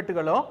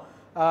கல்வெட்டுகளும்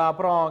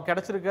அப்புறம்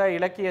கிடச்சிருக்க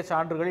இலக்கிய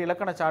சான்றுகள்,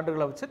 இலக்கண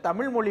சான்றுகளை வச்சு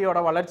தமிழ் மொழியோட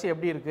வளர்ச்சி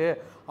எப்படி இருக்குது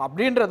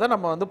அப்படின்றத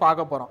நம்ம வந்து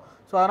பார்க்க போகிறோம்.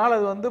 ஸோ அதனால்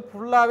இது வந்து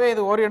ஃபுல்லாகவே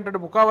இது ஓரியன்ட்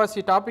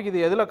முக்கால்வாசி டாபிக்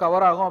இது எதில்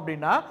கவர் ஆகும்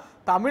அப்படின்னா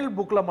தமிழ்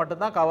புக்கில்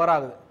மட்டும்தான் கவர்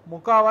ஆகுது.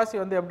 முக்கால்வாசி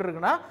வந்து எப்படி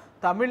இருக்குன்னா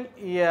தமிழ்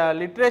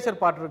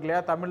லிட்ரேச்சர் பார்ட் இருக்கு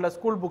இல்லையா, தமிழில்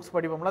ஸ்கூல் புக்ஸ்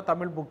படிப்போம்ல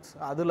தமிழ் புக்ஸ்,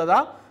 அதில்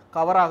தான்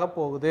கவர் ஆக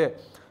போகுது.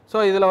 ஸோ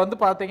இதில் வந்து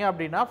பார்த்தீங்க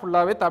அப்படின்னா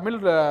ஃபுல்லாகவே தமிழ்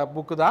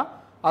புக்கு தான்.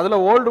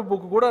 அதில் ஓல்டு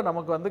புக்கு கூட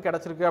நமக்கு வந்து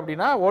கிடச்சிருக்கு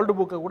அப்படின்னா ஓல்டு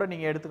புக்கை கூட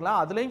நீங்கள் எடுத்துக்கலாம்.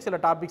 அதுலேயும் சில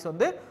டாபிக்ஸ்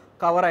வந்து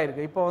கவர்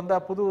ஆகிருக்கு. இப்போ வந்து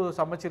புது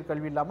சமச்சீர்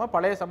கல்வி இல்லாமல்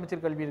பழைய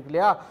சமச்சீர் கல்வி இருக்கு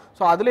இல்லையா,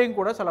 ஸோ அதுலேயும்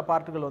கூட சில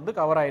பார்ட்டுகள் வந்து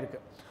கவர் ஆகிருக்கு.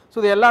 ஸோ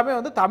இது எல்லாமே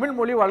வந்து தமிழ்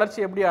மொழி வளர்ச்சி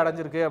எப்படி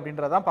அடைஞ்சிருக்கு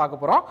அப்படின்றதான்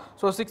பார்க்க போகிறோம்.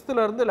 ஸோ 6th to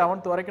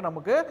 11th வரைக்கும்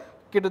நமக்கு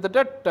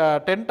கிட்டத்தட்ட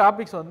 10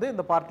 டாபிக்ஸ் வந்து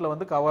இந்த பார்ட்டில்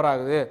வந்து கவர்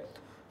ஆகுது.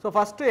 ஸோ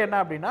ஃபஸ்ட்டு என்ன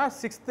அப்படின்னா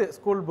 6th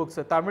ஸ்கூல் புக்ஸ்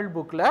தமிழ்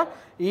புக்கில்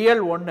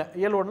இயல் 1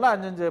 இயல் 1ல்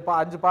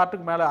 5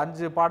 பார்ட்டுக்கு மேலே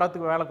 5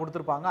 பாடத்துக்கு மேலே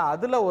கொடுத்துருப்பாங்க.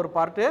 அதில் ஒரு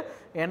பார்ட்டு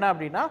என்ன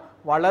அப்படின்னா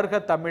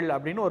வளர்க தமிழ்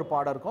அப்படின்னு ஒரு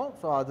பாடம் இருக்கும்.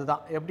 ஸோ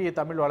அதுதான் எப்படி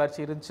தமிழ்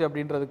வளர்ச்சி இருந்துச்சு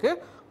அப்படின்றதுக்கு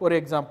ஒரு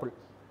எக்ஸாம்பிள்.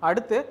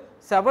 அடுத்து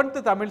 7th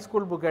தமிழ்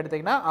ஸ்கூல் புக்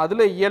எடுத்திங்கன்னா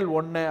அதில் இயல்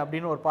 1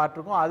 அப்படின்னு ஒரு பார்ட்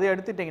இருக்கும். அது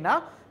எடுத்துட்டிங்கன்னா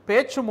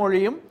பேச்சு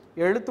மொழியும்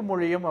எழுத்து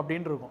மொழியும்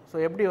அப்படின்னு இருக்கும். ஸோ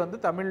எப்படி வந்து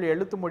தமிழ்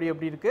எழுத்து மொழி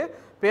எப்படி இருக்குது,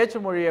 பேச்சு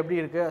மொழி எப்படி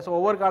இருக்குது, ஸோ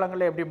ஒவ்வொரு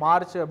காலங்களில் எப்படி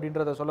மாறுச்சு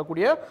அப்படின்றத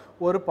சொல்லக்கூடிய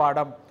ஒரு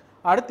பாடம்.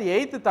 அடுத்து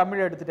 8th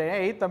தமிழ் எடுத்துட்டீங்கன்னா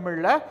 8th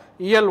தமிழில்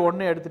இயல்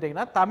 1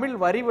 எடுத்துட்டிங்கன்னா தமிழ்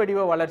வரி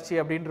வடிவ வளர்ச்சி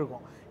அப்படின்னு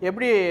இருக்கும்.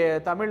 எப்படி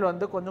தமிழ்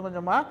வந்து கொஞ்சம்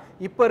கொஞ்சமாக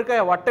இப்போ இருக்க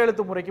வட்ட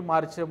எழுத்து முறைக்கு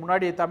மாறுச்சு.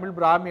 முன்னாடி தமிழ்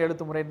பிராமி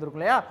எழுத்து முறை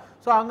இருந்திருக்கும் இல்லையா.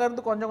 ஸோ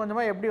அங்கேருந்து கொஞ்சம்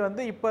கொஞ்சமாக எப்படி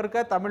வந்து இப்போ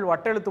இருக்க தமிழ்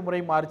வட்ட எழுத்து முறை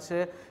மாறுச்சு,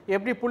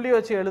 எப்படி புள்ளி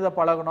வச்சு எழுத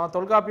பழகணும்,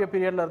 தொல்காப்பிய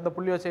பீரியடில் இருந்த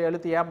புள்ளி வச்சு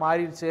எழுத்து ஏன்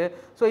மாறிடுச்சு.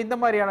 ஸோ இந்த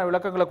மாதிரியான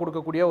விளக்கங்களை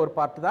கொடுக்கக்கூடிய ஒரு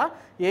பார்ட்டு தான்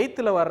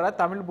 8th வர்ற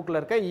தமிழ்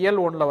புக்கில் இருக்க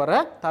இயல் 1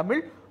 வர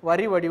தமிழ்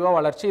வரி வடிவ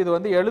வளர்ச்சி. இது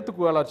வந்து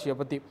எழுத்துக்கு வளர்ச்சியை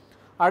பற்றி.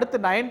 அடுத்து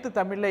 9th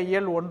தமிழில்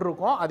இயல் 1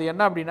 இருக்கும். அது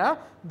என்ன அப்படின்னா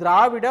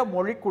திராவிட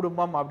மொழி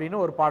குடும்பம் அப்படின்னு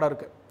ஒரு பாடம்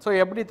இருக்குது. ஸோ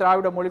எப்படி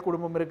திராவிட மொழி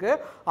குடும்பம் இருக்குது,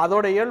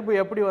 அதோட இயல்பு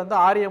எப்படி வந்து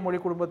ஆரிய மொழி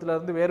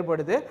குடும்பத்திலேருந்து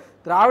வேறுபடுது,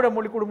 திராவிட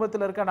மொழி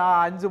குடும்பத்தில் இருக்க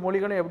 5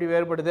 மொழிகளும் எப்படி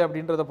வேறுபடுது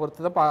அப்படின்றத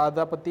பொறுத்து தான்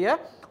அதை பற்றிய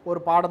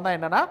ஒரு பாடம் தான்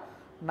என்னென்னா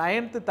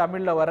 9th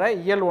தமிழில் வர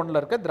இயல்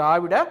 1 இருக்க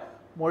திராவிட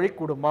மொழி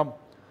குடும்பம்.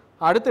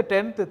 அடுத்து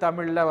 10th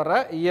தமிழில்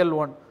வர இயல்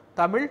 1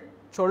 தமிழ்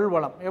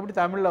சொல்வளம். எப்படி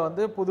தமிழில்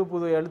வந்து புது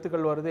புது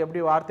எழுத்துக்கள் வருது,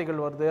 எப்படி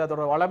வார்த்தைகள் வருது,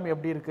 அதோட வளம்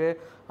எப்படி இருக்குது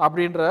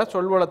அப்படின்ற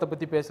சொல்வளத்தை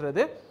பற்றி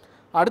பேசுகிறது.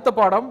 அடுத்த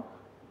பாடம்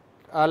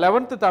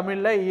 11th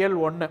தமிழில் இயல்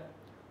 1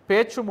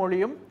 பேச்சு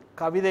மொழியும்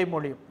கவிதை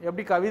மொழியும்.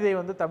 எப்படி கவிதை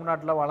வந்து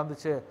தமிழ்நாட்டில்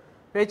வளர்ந்துச்சு,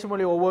 பேச்சு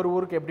மொழி ஒவ்வொரு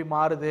ஊருக்கு எப்படி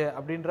மாறுது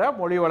அப்படின்ற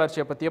மொழி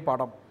வளர்ச்சியை பற்றிய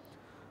பாடம்.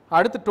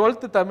 அடுத்து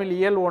 12th தமிழ்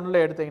இயல்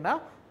 1 எடுத்திங்கன்னா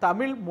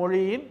தமிழ்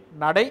மொழியின்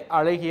நடை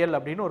அழகியல்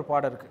அப்படின்னு ஒரு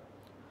பாடம் இருக்குது.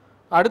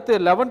 அடுத்து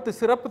 11th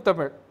சிறப்பு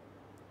தமிழ்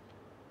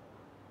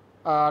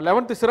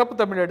 11th சிறப்பு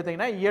தமிழ்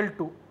எடுத்திங்கன்னா இயல்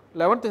 2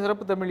 11th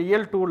சிறப்பு தமிழ்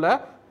இயல் 2ல்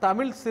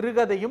தமிழ்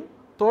சிறுகதையும்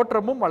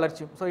தோற்றமும்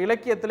வளர்ச்சியும். ஸோ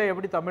இலக்கியத்தில்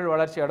எப்படி தமிழ்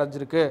வளர்ச்சி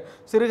அடைஞ்சிருக்கு,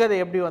 சிறுகதை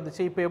எப்படி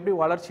வந்துச்சு, இப்போ எப்படி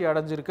வளர்ச்சி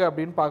அடைஞ்சிருக்கு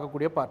அப்படின்னு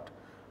பார்க்கக்கூடிய பார்ட்.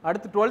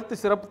 அடுத்து 12th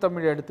சிறப்பு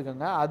தமிழ்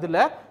எடுத்துக்கோங்க. அதில்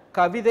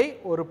கவிதை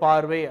ஒரு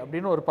பார்வை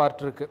அப்படின்னு ஒரு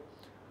பார்ட் இருக்குது.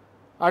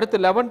 அடுத்து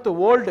 11th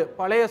ஓல்டு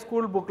பழைய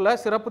ஸ்கூல் புக்கில்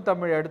சிறப்பு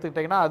தமிழ்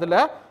எடுத்துக்கிட்டிங்கன்னா அதில்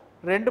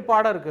 2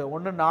 பாடம் இருக்குது.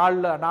 ஒன்று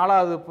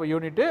 4வது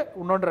யூனிட்டு,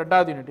 இன்னொன்று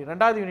 2வது யூனிட்.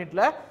 2வது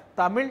யூனிட்டில்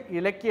தமிழ்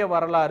இலக்கிய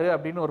வரலாறு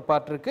அப்படின்னு ஒரு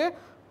பார்ட் இருக்குது.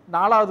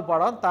 4வது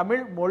பாடம்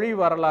தமிழ் மொழி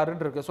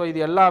வரலாறுன்னு இருக்குது. ஸோ இது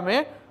எல்லாமே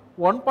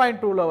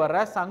 1.2ல் வர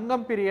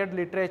சங்கம் period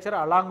literature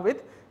along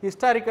with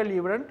historical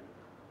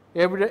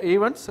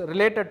events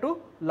related to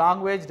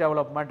language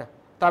development.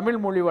 Tamil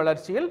மொழி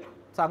வளர்ச்சியில்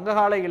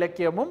சங்ககால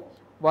இலக்கியமும்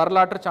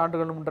வரலாற்று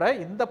சான்றுகளும்ன்ற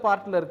இந்த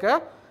பார்ட்டில் இருக்க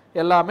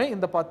எல்லாமே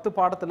இந்த 10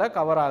 பாடத்தில்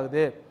கவர்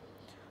ஆகுது.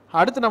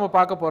 அடுத்து நம்ம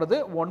பார்க்க போகிறது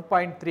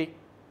 1.3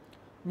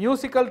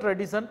 musical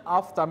tradition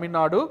of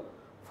Tamil Nadu,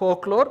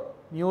 folklore,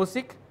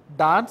 music,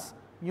 dance,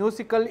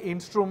 musical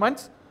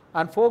instruments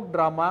and folk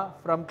drama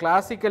from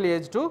classical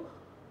age to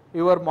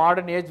your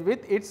modern age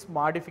with its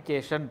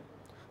modification.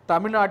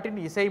 தமிழ்நாட்டின்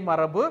இசை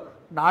மரபு,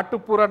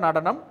 நாட்டுப்புற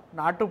நடனம்,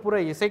 நாட்டுப்புற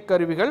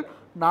இசைக்கருவிகள்,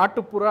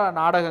 நாட்டுப்புற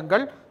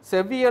நாடகங்கள்,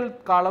 செவ்வியல்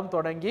காலம்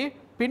தொடங்கி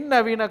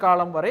பின்னவீன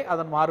காலம் வரை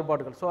அதன்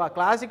மாறுபாடுகள். ஸோ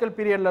கிளாசிக்கல்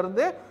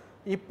பீரியட்லேருந்து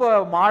இப்போ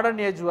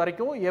மாடர்ன் ஏஜ்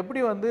வரைக்கும் எப்படி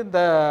வந்து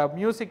இந்த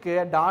மியூசிக்கு,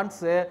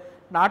 டான்ஸு,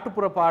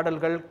 நாட்டுப்புற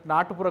பாடல்கள்,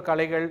 நாட்டுப்புற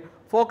கலைகள்,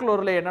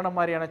 ஃபோக்லோரில் என்னென்ன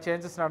மாதிரியான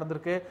சேஞ்சஸ்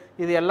நடந்திருக்கு,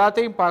 இது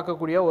எல்லாத்தையும்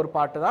பார்க்கக்கூடிய ஒரு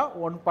பாட்டு தான்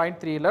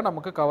 1.3ல்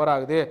நமக்கு கவர்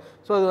ஆகுது.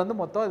 ஸோ இது வந்து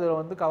மொத்தம் இதில்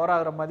வந்து கவர்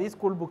ஆகிற மாதிரி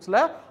ஸ்கூல் புக்ஸில்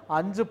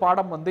 5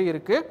 பாடம் வந்து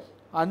இருக்குது.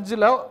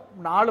 5ல்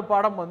 4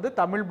 பாடம் வந்து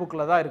தமிழ்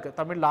புக்கில் தான் இருக்குது,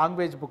 தமிழ்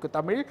லாங்குவேஜ் புக்கு,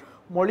 தமிழ்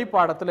மொழி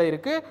பாடத்தில்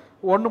இருக்குது.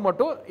 1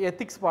 மட்டும்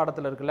எத்திக்ஸ்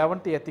பாடத்தில் இருக்குது,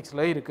 11th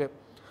எத்திக்ஸில் இருக்குது.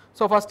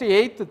 ஸோ ஃபஸ்ட்டு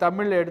 8th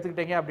தமிழ்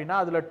எடுத்துக்கிட்டிங்க அப்படின்னா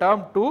அதில்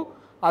டேர்ம் 2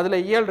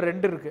 அதில் இயல்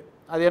 2 இருக்குது.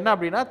 அது என்ன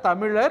அப்படின்னா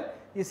தமிழர்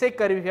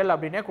இசைக்கருவிகள்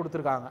அப்படின்னே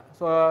கொடுத்துருக்காங்க.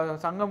 ஸோ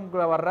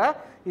சங்கம்ல வர்ற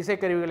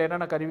இசைக்கருவிகள்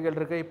என்னென்ன கருவிகள்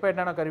இருக்குது, இப்போ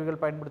என்னென்ன கருவிகள்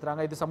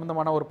பயன்படுத்துகிறாங்க, இது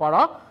சம்மந்தமான ஒரு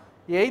பாடம்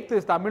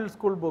 8th தமிழ்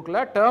ஸ்கூல் புக்கில்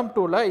டேர்ம்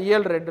 2ல்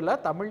இயல் 2ல்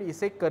தமிழ்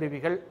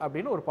இசைக்கருவிகள்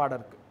அப்படின்னு ஒரு பாடம்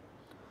இருக்குது.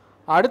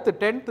 அடுத்து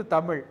 10th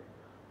தமிழ்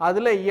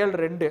அதில் இயல்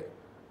 2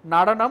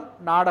 நடனம்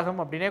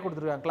நாடகம் அப்படின்னே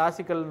கொடுத்துருக்காங்க.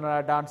 கிளாசிக்கல்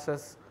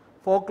டான்சஸ்,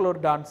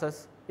 ஃபோக்லோர்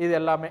டான்சஸ், இது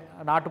எல்லாமே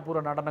நாட்டுப்புற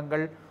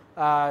நடனங்கள்,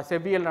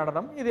 செவ்வியல்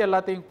நடனம், இது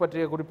எல்லாத்தையும்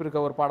பற்றிய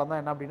குறிப்பிருக்க ஒரு பாடம்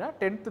தான் என்ன அப்படின்னா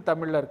 10th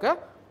தமிழில் இருக்க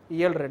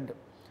இயல் 2.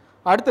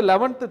 அடுத்து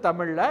 11th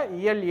தமிழில்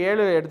இயல்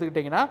 7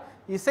 எடுத்துக்கிட்டிங்கன்னா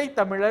இசை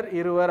தமிழர்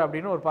இருவர்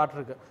அப்படின்னு ஒரு பாட்டு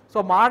இருக்குது. ஸோ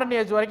மாடர்ன்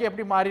ஏஜ் வரைக்கும்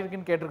எப்படி மாறி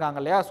இருக்குன்னு கேட்டிருக்காங்க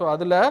இல்லையா. ஸோ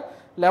அதில்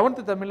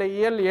 11th தமிழில்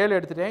இயல் 7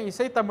 எடுத்துட்டேன்.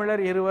 இசை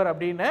தமிழர் இருவர்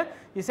அப்படின்னு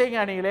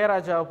இசைஞானி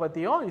இளையராஜாவை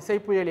பற்றியும்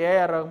இசைப்புயல்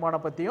ஏஆர்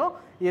ரஹ்மானை பற்றியும்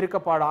இருக்க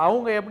பாடம்.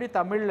 அவங்க எப்படி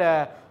தமிழில்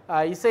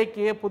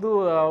இசைக்கு புது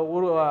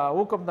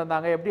ஊக்கம்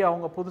தந்தாங்க, எப்படி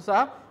அவங்க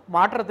புதுசாக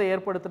மாற்றத்தை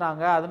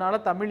ஏற்படுத்தினாங்க, அதனால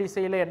தமிழ்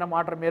இசையில் என்ன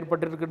மாற்றம்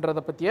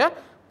ஏற்பட்டிருக்குன்றதை பற்றிய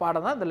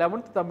பாடம் தான் இந்த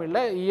 11th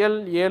தமிழில் இயல்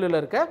 7ல்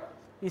இருக்க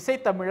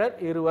இசைத்தமிழர்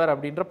இருவர்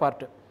அப்படின்ற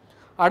பாட்டு.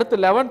 அடுத்து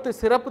 11th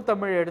சிறப்பு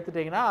தமிழ்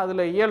எடுத்துட்டிங்கன்னா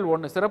அதில் இயல்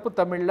 1 சிறப்பு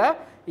தமிழில்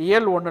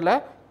இயல் 1ல்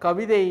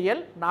கவிதை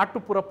இயல்,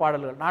 நாட்டுப்புற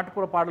பாடல்கள்,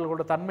 நாட்டுப்புற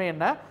பாடல்களோட தன்மை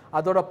என்ன,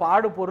 அதோட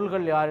பாடு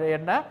பொருள்கள்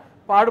என்ன,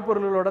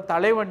 பாடுபொருளோட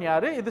தலைவன்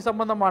யார், இது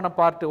சம்பந்தமான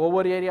பார்ட்,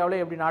 ஒவ்வொரு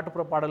ஏரியாவிலும் எப்படி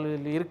நாட்டுப்புற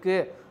பாடல்கள்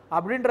இருக்குது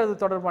அப்படின்றது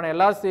தொடர்பான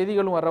எல்லா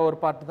செய்திகளும் வர ஒரு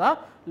பார்ட் தான்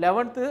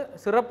 11th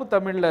சிறப்பு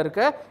தமிழில்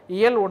இருக்க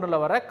இயல் 1ல்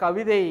வர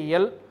கவிதை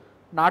இயல்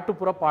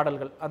நாட்டுப்புற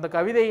பாடல்கள். அந்த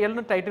கவிதை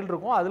இயல்னு டைட்டில்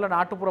இருக்கும், அதில்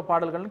நாட்டுப்புற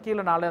பாடல்கள்னு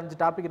கீழே 4-5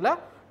 டாப்பிக்கில்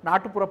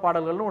நாட்டுப்புற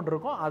பாடல்கள்னு ஒன்று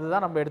இருக்கும்,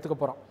 அதுதான் நம்ம எடுத்துக்க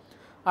போகிறோம்.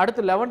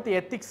 அடுத்து 11th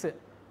எத்திக்ஸு,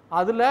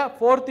 அதில்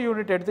 4th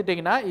யூனிட்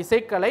எடுத்துட்டிங்கன்னா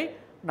இசைக்கலை,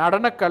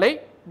 நடனக்கலை,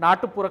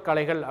 நாட்டுப்புற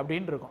கலைகள்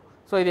அப்படின்னு இருக்கும்.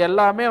 ஸோ இது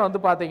எல்லாமே வந்து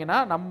பார்த்தீங்கன்னா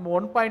நம்ம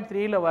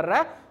 1.3ல் வர்ற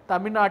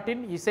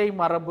தமிழ்நாட்டின் இசை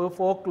மரபு,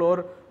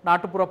 ஃபோக்லோர்,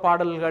 நாட்டுப்புற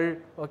பாடல்கள்,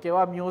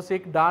 ஓகேவா,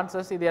 மியூசிக்,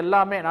 டான்சஸ், இது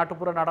எல்லாமே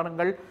நாட்டுப்புற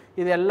நடனங்கள்,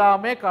 இது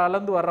எல்லாமே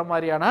கலந்து வர்ற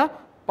மாதிரியான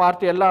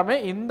பார்ட் எல்லாமே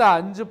இந்த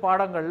 5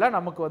 பாடங்களில்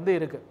நமக்கு வந்து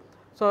இருக்குது.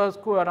 ஸோ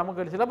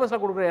நமக்கு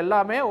சிலபஸில் கொடுக்குற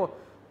எல்லாமே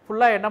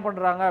ஃபுல்லாக என்ன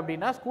பண்ணுறாங்க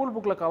அப்படின்னா ஸ்கூல்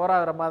புக்கில் கவர்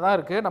ஆகிற மாதிரி தான்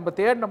இருக்குது. நம்ம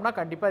தேடினோம்னா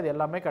கண்டிப்பாக இது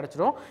எல்லாமே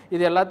கிடச்சிரும்.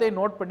 இது எல்லாத்தையும்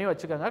நோட் பண்ணி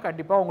வச்சுக்கோங்க.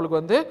 கண்டிப்பாக உங்களுக்கு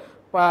வந்து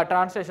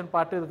டிரான்ஸ்லேஷன்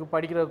பார்ட்டு இதுக்கு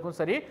படிக்கிறதுக்கும்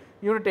சரி,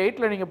 யூனிட்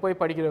 8ல் நீங்கள் போய்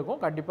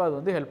படிக்கிறதுக்கும் கண்டிப்பாக அது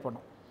வந்து ஹெல்ப்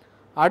பண்ணும்.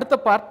 அடுத்த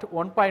part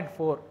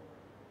 1.4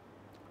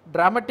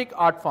 traumatic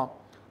art form,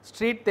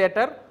 street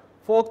theatre,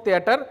 folk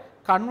theatre,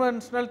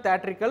 conventional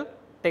theatrical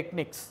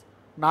techniques,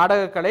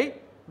 நாடகக்கலை,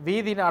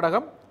 வீதி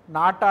நாடகம்,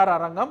 நாட்டார்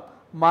அரங்கம்,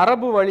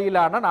 மரபு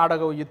வழியிலான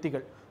நாடக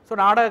யுத்திகள். ஸோ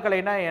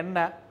நாடகக்கலைனா என்ன,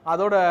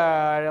 அதோட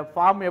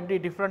ஃபார்ம் எப்படி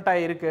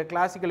டிஃப்ரெண்ட்டாக இருக்குது,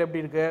 கிளாசிக்கல்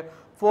எப்படி இருக்குது,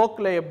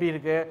 ஃபோக்கில் எப்படி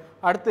இருக்குது,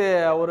 அடுத்து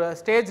ஒரு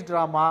ஸ்டேஜ்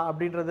ட்ராமா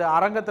அப்படின்றது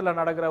அரங்கத்தில்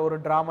நடக்கிற ஒரு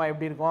ட்ராமா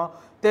எப்படி இருக்கும்,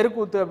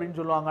 தெருக்கூத்து அப்படின்னு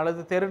சொல்லுவாங்க,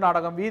 அல்லது தெரு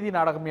நாடகம், வீதி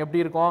நாடகம்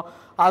எப்படி இருக்கும்,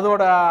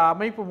 அதோட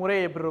அமைப்பு முறை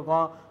எப்படி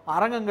இருக்கும்,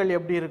 அரங்கங்கள்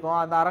எப்படி இருக்கும்,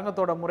 அந்த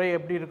அரங்கத்தோட முறை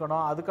எப்படி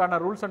இருக்கணும், அதுக்கான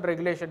ரூல்ஸ் அண்ட்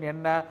ரெகுலேஷன்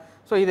என்ன,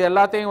 ஸோ இது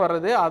எல்லாத்தையும்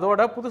வர்றது.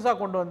 அதோட புதுசாக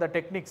கொண்டு வந்த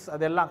டெக்னிக்ஸ்,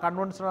 அதெல்லாம்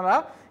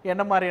கன்வென்ஷனலாக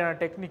என்ன மாதிரியான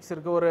டெக்னிக்ஸ்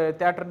இருக்குது, ஒரு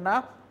தேட்டர்னா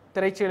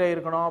திரைச்சீலை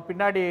இருக்கணும்,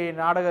 பின்னாடி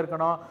நாடகம்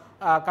இருக்கணும்,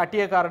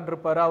 கட்டியக்காரன்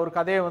இருப்பார், அவர்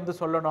கதையை வந்து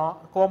சொல்லணும்,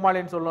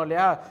 கோமாளின்னு சொல்லணும்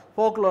இல்லையா,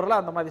 ஃபோக்லோரில்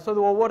அந்த மாதிரி. ஸோ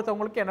இது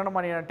ஒவ்வொருத்தவங்களுக்கு என்னென்ன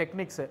மாதிரியான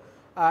டெக்னிக்ஸ்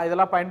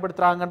இதெல்லாம்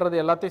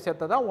பயன்படுத்துகிறாங்கன்றது எல்லாத்தையும்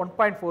சேர்த்து தான்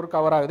 1.4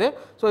 கவர் ஆகுது.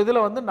 ஸோ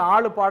இதில் வந்து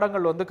 4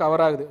 பாடங்கள் வந்து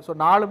கவர் ஆகுது. ஸோ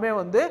 4மே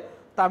வந்து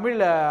தமிழ்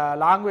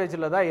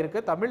லாங்குவேஜில் தான்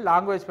இருக்குது, தமிழ்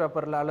லாங்குவேஜ்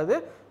பேப்பரில் அல்லது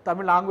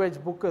தமிழ் லாங்குவேஜ்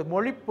புக்கு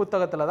மொழி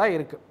புத்தகத்தில் தான்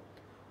இருக்குது.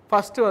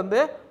 ஃபஸ்ட்டு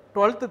வந்து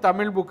 12th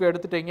தமிழ் புக்கு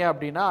எடுத்துட்டிங்க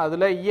அப்படின்னா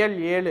அதில் இயல்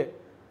 7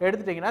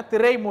 எடுத்துட்டிங்கன்னா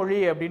திரைமொழி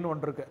அப்படின்னு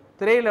ஒன்று இருக்குது.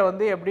 திரையில்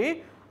வந்து எப்படி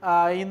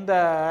இந்த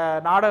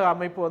நாடக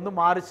அமைப்பு வந்து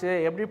மாறுச்சு,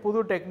 எப்படி புது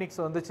டெக்னிக்ஸ்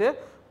வந்துச்சு,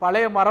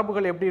 பழைய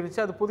மரபுகள் எப்படி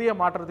இருந்துச்சு, அது புதிய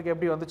மாற்றத்துக்கு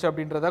எப்படி வந்துச்சு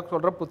அப்படின்றத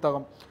சொல்கிற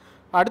புத்தகம்.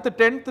 அடுத்து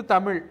 10th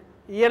தமிழ்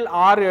இயல்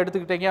 6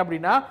 எடுத்துக்கிட்டிங்க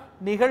அப்படின்னா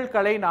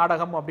நிகழ்கலை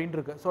நாடகம் அப்படின்னு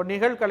இருக்குது. ஸோ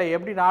நிகழ்கலை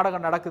எப்படி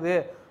நாடகம் நடக்குது,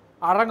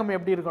 அரங்கம்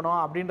எப்படி இருக்கணும்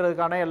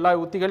அப்படின்றதுக்கான எல்லா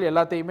உத்திகள்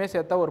எல்லாத்தையுமே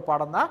சேர்த்த ஒரு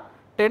பாடம் தான்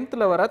 10th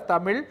வர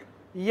தமிழ்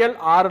இயல்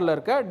 6ல்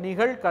இருக்க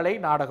நிகழ்கலை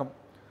நாடகம்.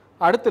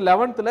 அடுத்து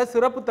 11th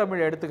சிறப்பு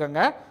தமிழ்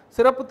எடுத்துக்கோங்க.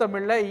 சிறப்பு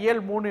தமிழில்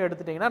இயல் 3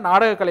 எடுத்துட்டிங்கன்னா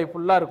நாடகக்கலை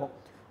ஃபுல்லாக இருக்கும்.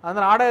 அந்த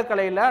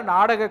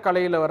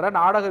நாடகக்கலையில் வர்ற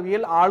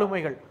நாடகவியல்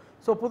ஆளுமைகள்,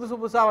 ஸோ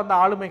புதுசாக வந்த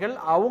ஆளுமைகள்,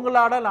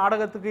 அவங்களால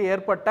நாடகத்துக்கு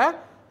ஏற்பட்ட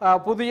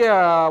புதிய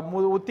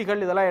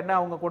உத்திகள், இதெல்லாம் என்ன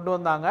அவங்க கொண்டு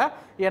வந்தாங்க,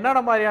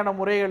 என்னென்ன மாதிரியான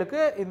முறைகளுக்கு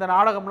இந்த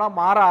நாடகம்லாம்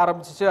மாற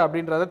ஆரம்பிச்சிச்சு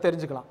அப்படின்றத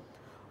தெரிஞ்சுக்கலாம்.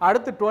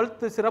 அடுத்து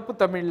 12th சிறப்பு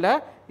தமிழில்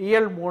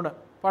இயல் 3,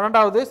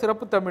 12வது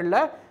சிறப்பு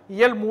தமிழில்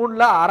இயல்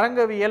 3ல்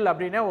அரங்கவியல்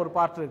அப்படின்னே ஒரு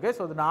பார்ட் இருக்குது.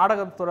 ஸோ இது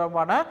நாடகம்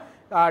தொடர்பான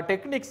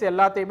டெக்னிக்ஸ்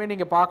எல்லாத்தையுமே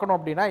நீங்கள் பார்க்கணும்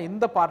அப்படின்னா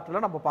இந்த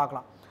பார்ட்டில் நம்ம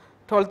பார்க்கலாம்.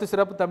 12th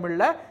சிறப்பு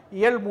தமிழில்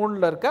இயல்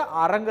 3ல் இருக்க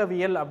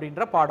அரங்கவியல்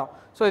அப்படின்ற பாடம்.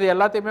 ஸோ இது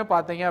எல்லாத்தையுமே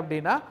பார்த்தீங்க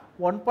அப்படின்னா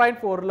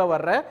 1.4ல்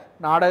வர்ற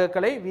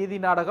நாடகக்கலை, வீதி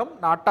நாடகம்,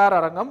 நாட்டார்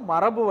அரங்கம்,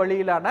 மரபு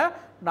வழியிலான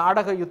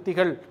நாடக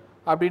யுத்திகள்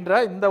அப்படின்ற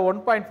இந்த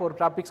 1.4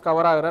 டாபிக்ஸ்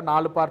கவர் ஆகிற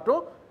 4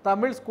 பார்ட்டும்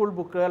தமிழ் ஸ்கூல்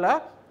புக்கில்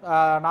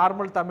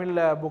நார்மல் தமிழ்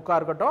புக்காக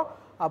இருக்கட்டும்,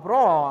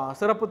 அப்புறம்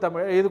சிறப்பு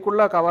தமிழ்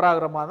இதுக்குள்ளே கவர்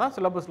ஆகிற மாதிரி தான்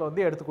சிலபஸில்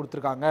வந்து எடுத்து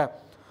கொடுத்துருக்காங்க.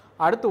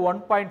 அடுத்து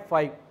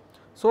 1.5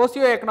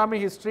 socio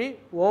economic history,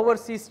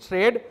 Overseas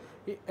trade,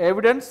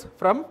 evidence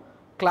from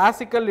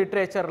classical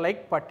literature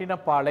like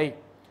Pattinappalai,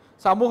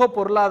 சமூக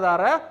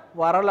பொருளாதார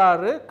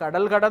வரலாறு,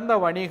 கடல் கடந்த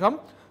வணிகம்,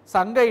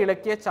 சங்க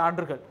இலக்கிய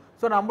சான்றுகள்.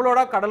 ஸோ நம்மளோட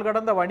கடல்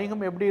கடந்த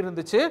வணிகம் எப்படி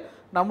இருந்துச்சு,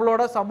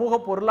 நம்மளோட சமூக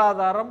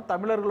பொருளாதாரம்,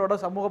 தமிழர்களோட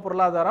சமூக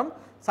பொருளாதாரம்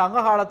சங்க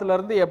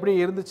காலத்திலேருந்து எப்படி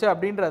இருந்துச்சு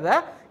அப்படின்றத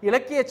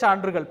இலக்கிய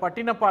சான்றுகள்.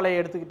 பட்டினப்பாலை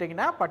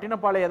எடுத்துக்கிட்டிங்கன்னா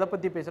பட்டினப்பாலை எதை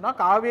பற்றி பேசுனா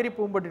காவேரி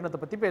பூம்பட்டினத்தை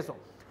பற்றி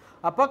பேசும்.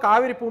 அப்போ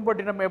காவேரி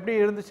பூம்பட்டினம் எப்படி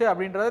இருந்துச்சு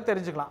அப்படின்றத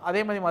தெரிஞ்சுக்கலாம்.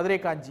 அதே மாதிரி மதுரை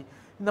காஞ்சி,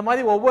 இந்த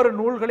மாதிரி ஒவ்வொரு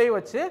நூல்களையும்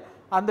வச்சு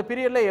அந்த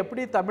பீரியடில்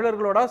எப்படி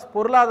தமிழர்களோட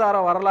பொருளாதார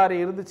வரலாறு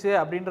இருந்துச்சு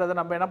அப்படின்றத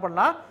நம்ம என்ன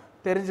பண்ணலாம்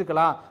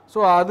தெரிஞ்சுக்கலாம். ஸோ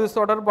அது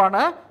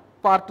தொடர்பான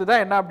பார்ட்டு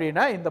தான் என்ன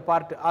அப்படின்னா இந்த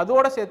பார்ட்டு.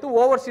 அதோடு சேர்த்து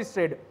ஓவர்சீஸ்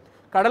ட்ரேடு,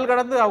 கடல்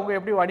கடந்து அவங்க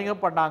எப்படி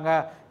வணிகம் பண்ணாங்க.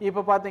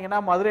 இப்போ பார்த்தீங்கன்னா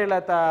மதுரையில்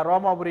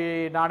ரோமாபுரி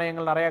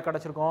நாணயங்கள் நிறையா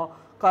கிடச்சிருக்கோம்,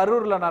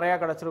 கரூரில் நிறையா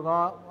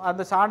கிடச்சிருக்கோம்.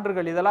 அந்த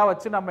சான்றுகள் இதெல்லாம்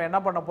வச்சு நம்ம என்ன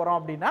பண்ண போகிறோம்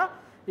அப்படின்னா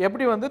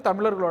எப்படி வந்து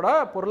தமிழர்களோட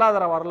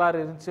பொருளாதார வரலாறு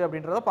இருந்துச்சு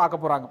அப்படின்றத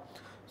பார்க்க போகிறாங்க.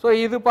 ஸோ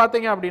இது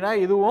பார்த்தீங்க அப்படின்னா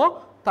இதுவும்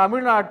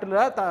தமிழ்நாட்டில்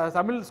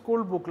தமிழ்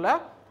ஸ்கூல் புக்கில்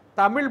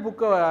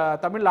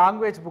தமிழ்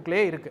லாங்குவேஜ்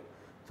புக்லேயே இருக்குது.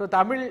 ஸோ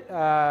தமிழ்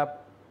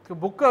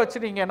புக்கை வச்சு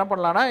நீங்கள் என்ன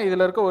பண்ணலான்னா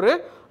இதில் இருக்க ஒரு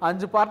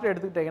 5 பார்ட்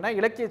எடுத்துக்கிட்டிங்கன்னா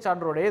இலக்கிய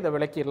சான்றோடைய இதை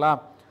விளக்கிடலாம்.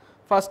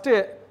 ஃபஸ்ட்டு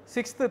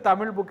 6th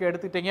தமிழ் புக்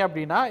எடுத்துக்கிட்டிங்க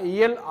அப்படின்னா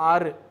இயல்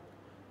 6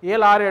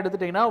 இயல் 6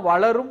 எடுத்துட்டிங்கன்னா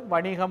வளரும்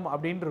வணிகம்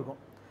அப்படின்னு இருக்கும்.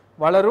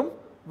 வளரும்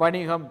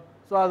வணிகம்.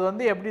 ஸோ அது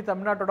வந்து எப்படி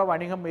தமிழ்நாட்டோட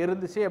வணிகம்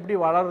இருந்துச்சு, எப்படி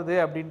வளருது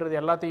அப்படின்றது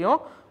எல்லாத்தையும்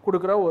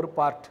கொடுக்குற ஒரு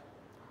பார்ட்.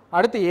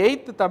 அடுத்து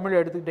 8th தமிழ்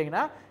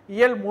எடுத்துக்கிட்டிங்கன்னா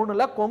இயல்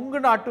 3ல் கொங்கு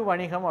நாட்டு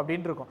வணிகம்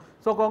அப்படின்னு இருக்கும்.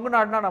 ஸோ கொங்கு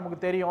நாடுனா நமக்கு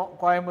தெரியும்,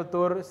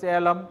 கோயம்புத்தூர்,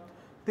 சேலம்,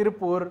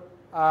 திருப்பூர்,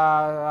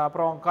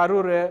 அப்புறம்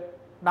கரூர்,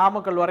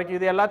 நாமக்கல் வரைக்கும்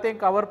இது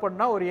எல்லாத்தையும் கவர்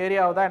பண்ணால் ஒரு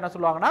ஏரியாவை தான் என்ன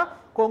சொல்லுவாங்கன்னா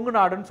கொங்கு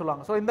நாடுன்னு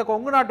சொல்லுவாங்க. ஸோ இந்த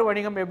கொங்கு நாட்டு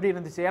வணிகம் எப்படி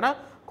இருந்துச்சு, ஏன்னா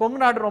கொங்கு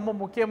நாடு ரொம்ப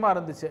முக்கியமாக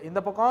இருந்துச்சு. இந்த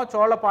பக்கம்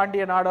சோழ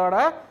பாண்டிய நாடோட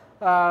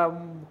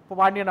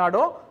பாண்டிய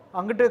நாடும்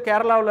அங்கிட்டு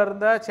கேரளாவில்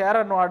இருந்த சேர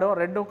நாடும்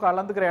ரெண்டும்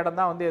கலந்துக்கிற இடம்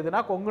தான் வந்து எதுனா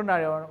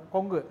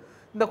கொங்கு.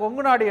 இந்த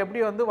கொங்கு நாடு எப்படி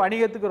வந்து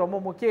வணிகத்துக்கு ரொம்ப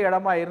முக்கிய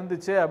இடமா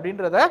இருந்துச்சு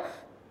அப்படின்றத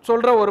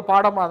சொல்கிற ஒரு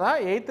பாடமாக தான்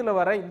 8th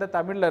வர இந்த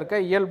தமிழில் இருக்க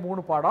இயல்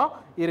 3 பாடம்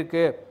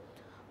இருக்குது.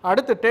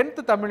 அடுத்து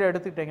 10th தமிழ்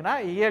எடுத்துக்கிட்டிங்கன்னா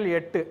இயல்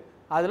 8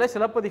 அதில்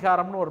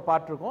சிலப்பதிகாரம்னு ஒரு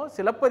பாட்டு இருக்கும்.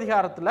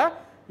 சிலப்பதிகாரத்தில்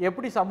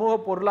எப்படி சமூக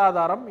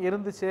பொருளாதாரம்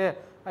இருந்துச்சு,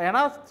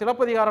 ஏன்னா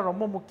சிலப்பதிகாரம்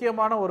ரொம்ப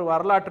முக்கியமான ஒரு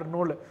வரலாற்று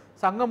நூல்.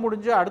 சங்கம்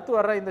முடிஞ்சு அடுத்து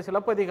வர்ற இந்த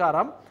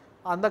சிலப்பதிகாரம்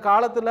அந்த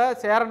காலத்தில்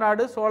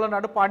சேரநாடு,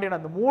 சோழநாடு, பாண்டிய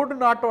நாடு 3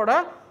 நாட்டோட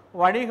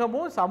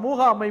வணிகமும் சமூக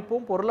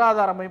அமைப்பும்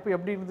பொருளாதார அமைப்பும்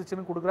எப்படி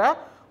இருந்துச்சுன்னு கொடுக்குற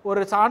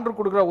ஒரு சான்று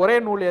கொடுக்குற ஒரே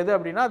நூல் எது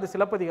அப்படின்னா அது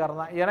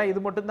சிலப்பதிகாரம் தான். ஏன்னா இது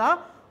மட்டும்தான்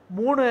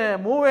 3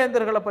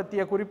 மூவேந்தர்களை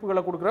பற்றிய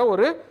குறிப்புகளை கொடுக்குற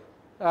ஒரு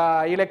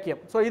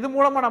இலக்கியம். ஸோ இது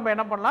மூலமாக நம்ம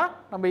என்ன பண்ணலாம்,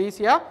 நம்ம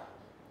ஈஸியாக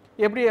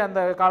எப்படி அந்த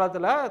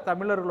காலத்தில்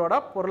தமிழர்களோட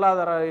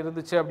பொருளாதாரம்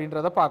இருந்துச்சு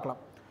அப்படின்றத பார்க்கலாம்.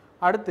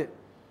 அடுத்து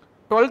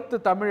 12th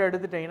தமிழ்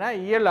எடுத்துட்டிங்கன்னா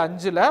இயல்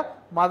 5ல்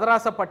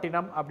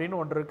மதராசப்பட்டினம் அப்படின்னு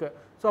ஒன்று இருக்குது.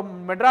 ஸோ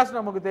மெட்ராஸ்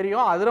நமக்கு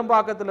தெரியும்,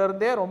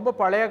 அதிரம்பாக்கத்திலேருந்தே ரொம்ப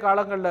பழைய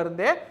காலங்களில்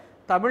இருந்தே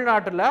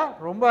தமிழ்நாட்டில்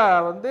ரொம்ப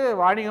வந்து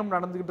வாணிகம்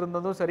நடந்துக்கிட்டு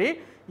இருந்ததும் சரி,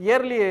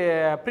 இயர்லி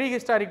ப்ரீ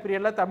ஹிஸ்டாரிக்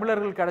பீரியடில்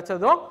தமிழர்கள்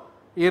கிடைச்சதும்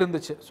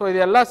இருந்துச்சு. ஸோ இது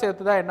எல்லாம்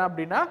சேர்த்து தான் என்ன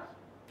அப்படின்னா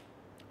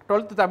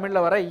 12th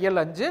தமிழில் வர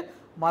இயல் 5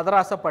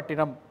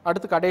 மதராசப்பட்டினம்.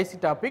 அடுத்து கடைசி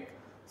டாபிக்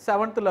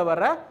 7th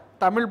வர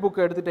தமிழ்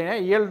புக்கு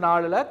எடுத்துட்டிங்கன்னா இயல்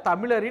 4ல்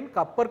தமிழரின்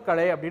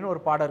கப்பற்கலை அப்படின்னு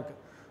ஒரு பாடம் இருக்குது.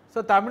 ஸோ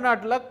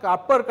தமிழ்நாட்டில்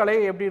கப்பற்கலை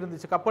எப்படி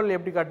இருந்துச்சு, கப்பல்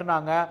எப்படி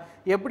கட்டுனாங்க,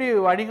 எப்படி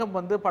வணிகம்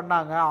வந்து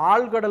பண்ணாங்க,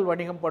 ஆழ்கடல்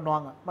வணிகம்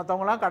பண்ணுவாங்க.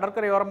 மற்றவங்களாம்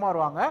கடற்கரையோரமாக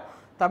வருவாங்க,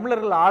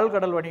 தமிழர்கள்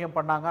ஆழ்கடல் வணிகம்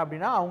பண்ணாங்க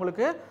அப்படின்னா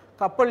அவங்களுக்கு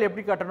கப்பல்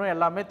எப்படி கட்டணும்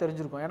எல்லாமே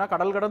தெரிஞ்சிருக்கும். ஏன்னா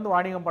கடல் கடந்து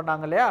வாணிகம்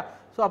பண்ணாங்க இல்லையா.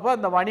 ஸோ அப்போ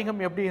அந்த வணிகம்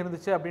எப்படி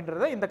இருந்துச்சு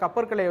அப்படின்றத இந்த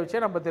கப்பற்கலையை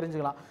வச்சே நம்ம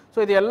தெரிஞ்சுக்கலாம். ஸோ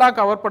இது எல்லாம்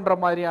கவர் பண்ணுற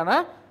மாதிரியான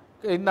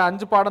இந்த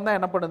 5 பாடம் தான்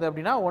என்ன பண்ணுது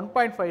அப்படின்னா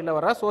 1.5ல்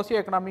வர socio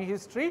economic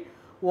history,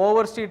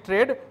 oversea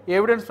trade,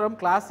 evidence from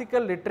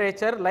classical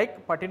literature like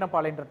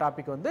பட்டினப்பாளையன்ற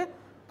topic வந்து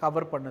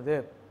கவர் பண்ணுது.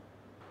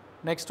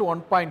 Next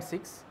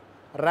 1.6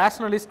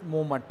 rationalist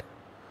moment,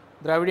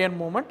 Dravidian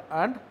moment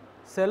and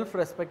self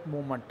respect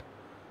moment.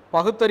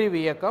 பகுத்தறிவு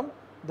இயக்கம்,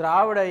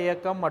 திராவிட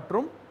இயக்கம்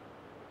மற்றும்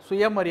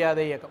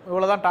சுயமரியாதை இயக்கம்.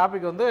 இவ்வளோ தான்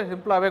டாபிக் வந்து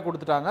சிம்பிளாகவே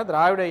கொடுத்துட்டாங்க.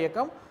 திராவிட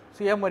இயக்கம்,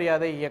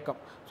 சுயமரியாதை இயக்கம்.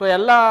 ஸோ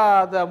எல்லா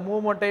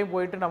மூமெண்ட்டையும்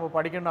போயிட்டு நம்ம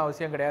படிக்கணும்னு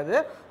அவசியம் கிடையாது.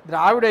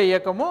 திராவிட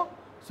இயக்கமும்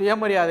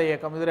சுயமரியாதை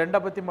இயக்கம் இது 2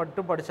 பற்றி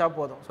மட்டும் படித்தா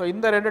போதும். ஸோ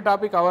இந்த 2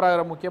 டாபிக் கவர்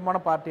ஆகிற முக்கியமான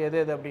பார்ட் எது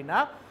அப்படின்னா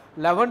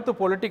 11th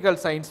political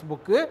science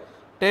book,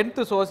 10th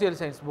social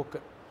science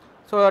book.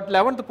 So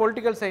 11th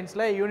political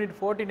சயின்ஸில் யூனிட்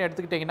 14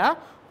 எடுத்துக்கிட்டிங்கன்னா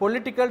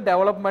பொலிட்டிக்கல்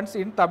டெவலப்மெண்ட்ஸ்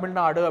இன்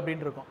தமிழ்நாடு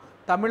அப்படின்னு இருக்கும்.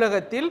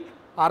 தமிழகத்தில்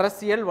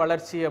அரசியல்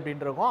வளர்ச்சி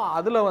அப்படின்னு இருக்கும்.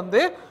 அதில் வந்து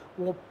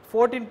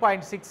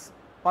 14.6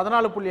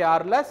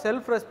 14.6ல்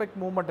செல்ஃப் ரெஸ்பெக்ட்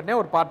மூமெண்ட்னே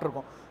ஒரு பார்ட்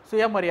இருக்கும்,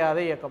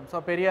 சுயமரியாதை இயக்கம். ஸோ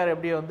பெரியார்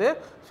எப்படி வந்து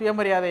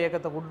சுயமரியாதை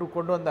இயக்கத்தை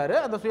கொண்டு வந்தார்,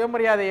 அந்த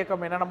சுயமரியாதை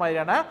இயக்கம் என்னென்ன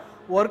மாதிரியான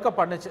ஒர்க்கை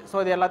பண்ணுச்சு.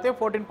 ஸோ இது எல்லாத்தையும்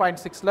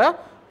 14.6ல்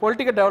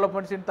பொலிட்டிக்கல்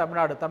டெவலப்மெண்ட்ஸ் இன்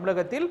தமிழ்நாடு,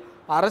 தமிழகத்தில்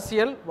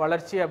அரசியல்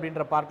வளர்ச்சி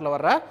அப்படின்ற பார்ட்டில்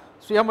வர்ற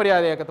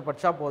சுயமரியாதை இயக்கத்தை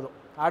படித்தா போதும்.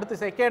 அடுத்து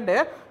செகண்டு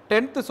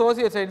 10th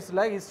சோசியல்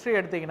சயின்ஸில் ஹிஸ்ட்ரி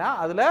எடுத்திங்கன்னா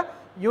அதில்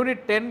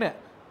யூனிட் 10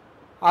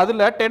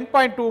 அதில்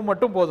 10.2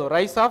 மட்டும் போதும்,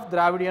 rice of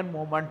Dravidian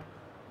moment.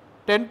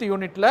 10th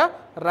யூனிட்டில்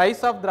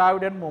ரைஸ் ஆஃப்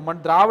திராவிடியன்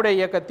மூமெண்ட், திராவிட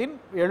இயக்கத்தின்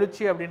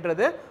எழுச்சி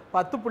அப்படின்றது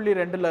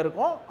 10.2ல்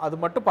இருக்கும். அது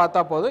மட்டும்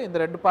பார்த்தா போதும். இந்த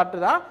 2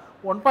 பார்ட்டு தான்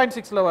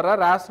 1.6ல் வர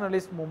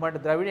rationalist moment,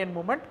 Dravidian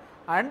moment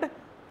and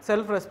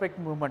self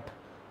respect moment,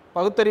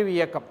 பகுத்தறிவு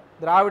இயக்கம்,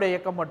 திராவிட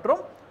இயக்கம்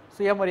மற்றும்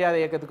சுயமரியாதை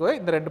இயக்கத்துக்கு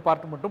இந்த 2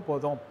 பார்ட்டு மட்டும்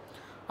போதும்.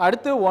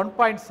 அடுத்து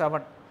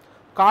 1.7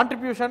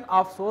 contribution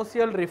of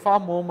social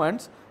reform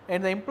moments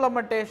and the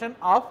implementation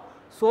of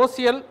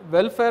social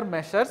welfare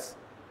measures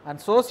and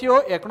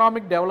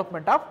socio-economic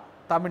development of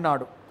Tamil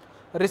Nadu,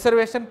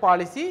 reservation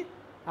policy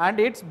and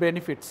its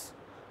benefits,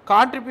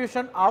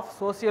 contribution of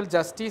social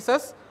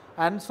justices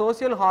and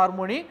social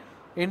harmony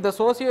in the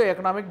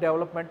socio-economic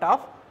development of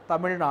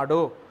Tamil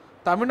Nadu.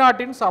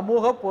 தமிழ்நாட்டின்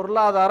சமூக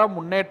பொருளாதார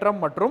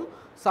முன்னேற்றம் மற்றும்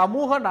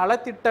சமூக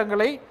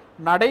நலத்திட்டங்களை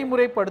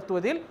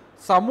நடைமுறைப்படுத்துவதில்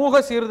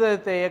சமூக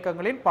சீர்திருத்த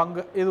இயக்கங்களின்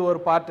பங்கு, இது ஒரு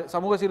பார்ட்டு.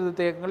 சமூக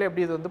சீர்திருத்த இயக்கங்கள்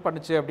எப்படி இது வந்து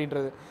பண்ணுச்சு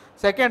அப்படின்றது.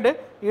 செகண்டு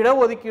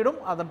இடஒதுக்கீடும்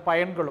அதன்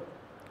பயன்களும்,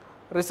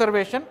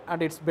 reservation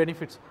and it's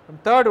benefits.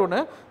 Third ஒன்று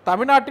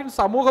தமிழ்நாட்டின்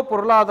சமூக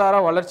பொருளாதார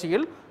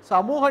வளர்ச்சியில்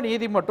சமூக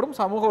நீதி மற்றும்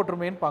சமூக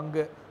ஒற்றுமையின்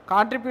பங்கு,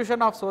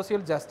 contribution of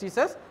social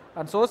justices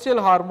and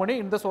social harmony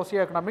in the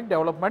socio economic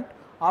development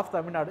of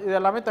Tamil Nadu. இது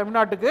எல்லாமே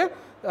தமிழ்நாட்டுக்கு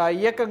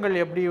இயக்கங்கள்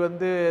எப்படி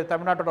வந்து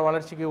தமிழ்நாட்டோட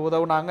வளர்ச்சிக்கு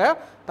உதவுனாங்க,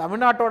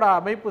 தமிழ்நாட்டோட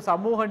அமைப்பு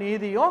சமூக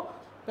நீதியும்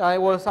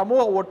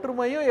சமூக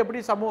ஒற்றுமையும் எப்படி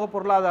சமூக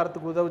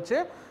பொருளாதாரத்துக்கு உதவுச்சு,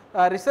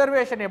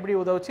 ரிசர்வேஷன் எப்படி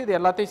உதவுச்சு, இது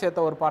எல்லாத்தையும்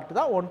சேர்த்த ஒரு பார்ட்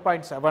தான்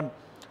 1.7.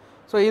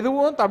 ஸோ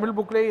இதுவும் தமிழ்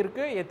புக்லேயே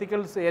இருக்குது,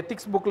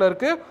 எத்திக்ஸ் புக்கில்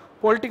இருக்குது,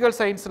 பொலிட்டிக்கல்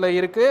சயின்ஸில்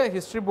இருக்குது,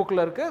 ஹிஸ்ட்ரி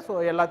புக்கில் இருக்குது. ஸோ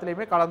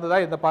எல்லாத்துலேயுமே கலந்து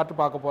தான் இந்த பார்ட்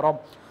பார்க்க போகிறோம்.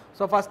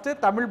 ஸோ ஃபஸ்ட்டு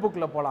தமிழ்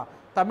புக்கில் போகலாம்.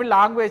 தமிழ்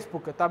லாங்குவேஜ்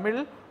புக்கு, தமிழ்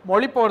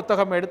மொழி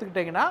புத்தகம்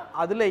எடுத்துக்கிட்டிங்கன்னா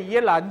அதில்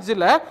இயல்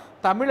 5ல்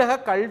தமிழக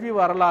கல்வி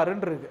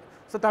வரலாறுன்னு இருக்குது.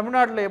 ஸோ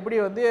தமிழ்நாட்டில் எப்படி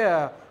வந்து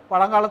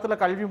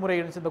பழங்காலத்தில் கல்வி முறை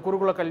இருந்துச்சு, இந்த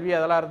குருகுல கல்வி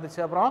அதெல்லாம் இருந்துச்சு,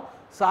 அப்புறம்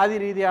சாதி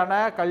ரீதியான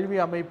கல்வி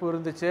அமைப்பு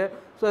இருந்துச்சு.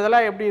 ஸோ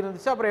இதெல்லாம் எப்படி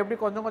இருந்துச்சு, அப்புறம் எப்படி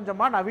கொஞ்சம்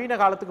கொஞ்சமாக நவீன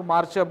காலத்துக்கு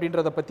மாறுச்சு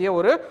அப்படின்றத பற்றிய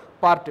ஒரு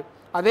பார்ட்டு.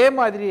 அதே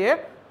மாதிரியே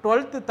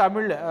 12th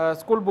தமிழ்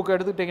ஸ்கூல் புக்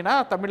எடுத்துக்கிட்டிங்கன்னா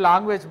தமிழ்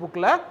லாங்குவேஜ்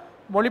புக்கில்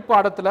மொழி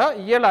பாடத்தில்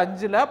இயல்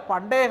 5ல்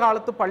பண்டைய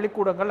காலத்து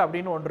பள்ளிக்கூடங்கள்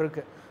அப்படின்னு ஒன்று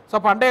இருக்குது. ஸோ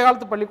பண்டைய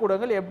காலத்து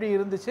பள்ளிக்கூடங்கள் எப்படி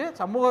இருந்துச்சு,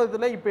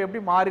 சமூகத்தில் இப்போ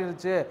எப்படி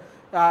மாறிடுச்சு,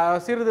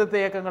 சீர்திருத்த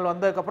இயக்கங்கள்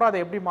வந்ததுக்கப்புறம் அதை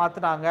எப்படி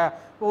மாற்றினாங்க.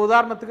 இப்போ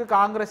உதாரணத்துக்கு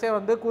காங்கிரஸே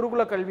வந்து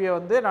குருகுல கல்வியை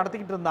வந்து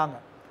நடத்திக்கிட்டு இருந்தாங்க.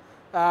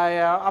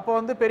 அப்போ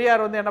வந்து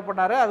பெரியார் வந்து என்ன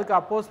பண்ணார், அதுக்கு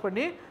அப்போஸ்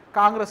பண்ணி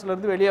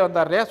காங்கிரஸ்லேருந்து வெளியே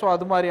வந்தார் இல்லையா. ஸோ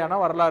அது மாதிரியான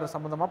வரலாறு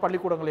சம்மந்தமாக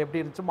பள்ளிக்கூடங்கள்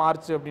எப்படி இருந்துச்சு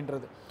மாறுச்சு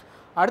அப்படின்றது.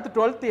 அடுத்து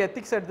 12th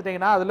எத்திக்ஸ்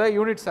எடுத்துட்டிங்கன்னா அதில்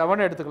யூனிட்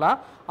 7 எடுத்துக்கலாம்.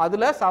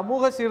 அதில்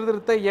சமூக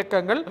சீர்திருத்த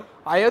இயக்கங்கள்,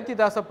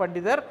 அயோத்திதாச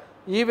பண்டிதர்,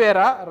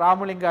 ஈவேரா,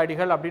 ராமலிங்க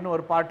அடிகள் அப்படின்னு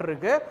ஒரு பாட்டு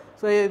இருக்குது.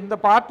 ஸோ இந்த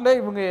பாட்டில்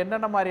இவங்க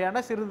என்னென்ன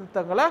மாதிரியான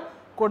சீர்திருத்தங்களை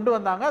கொண்டு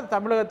வந்தாங்க, அது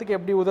தமிழகத்துக்கு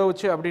எப்படி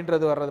உதவுச்சு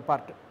அப்படின்றது வர்றது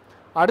பார்ட்டு.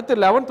 அடுத்து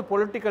 11th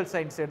பொலிட்டிக்கல்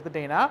சயின்ஸ்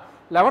எடுத்துட்டிங்கன்னா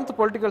 11th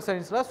பொலிட்டிக்கல்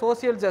சயின்ஸில்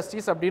சோசியல்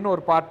ஜஸ்டிஸ் அப்படின்னு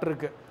ஒரு பார்ட்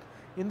இருக்குது.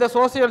 இந்த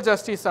சோசியல்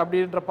ஜஸ்டிஸ்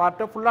அப்படின்ற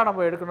பார்ட்டை ஃபுல்லாக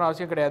நம்ம எடுக்கணும்னு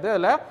அவசியம் கிடையாது.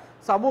 அதில்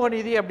சமூக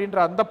நீதி அப்படின்ற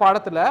அந்த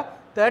பாடத்தில்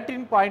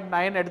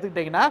 13.9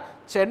 எடுத்துக்கிட்டிங்கன்னா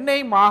சென்னை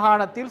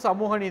மாகாணத்தில்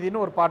சமூக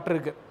நீதினு ஒரு பாட்டு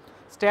இருக்குது.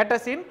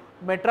 ஸ்டேட்டஸ் இன்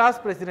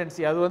மெட்ராஸ்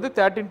பிரசிடென்சி, அது வந்து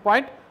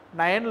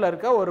 13.9ல்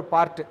இருக்க ஒரு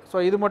பார்ட்டு. ஸோ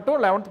இது மட்டும்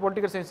 11th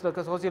பொலிட்டிக்கல் சயின்ஸில்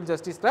இருக்க சோசியல்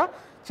ஜஸ்டிஸில்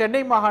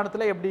சென்னை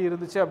மாகாணத்தில் எப்படி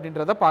இருந்துச்சு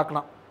அப்படின்றத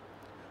பார்க்கலாம்.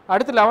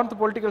 அடுத்து 11th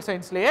பொலிட்டிக்கல்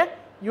சயின்ஸ்லேயே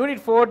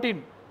யூனிட்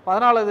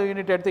 14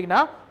 யூனிட்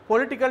எடுத்திங்கன்னா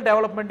பொலிட்டிக்கல்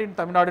டெவலப்மெண்ட் இன்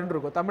தமிழ்நாடுன்னு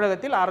இருக்கும்.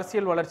 தமிழகத்தில்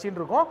அரசியல் வளர்ச்சின்னு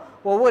இருக்கும்.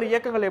 ஒவ்வொரு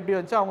இயக்கங்கள் எப்படி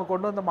வந்துச்சு, அவங்க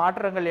கொண்டு வந்த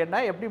மாற்றங்கள் என்ன,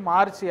 எப்படி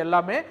மாறுச்சு,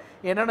 எல்லாமே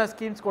என்னென்ன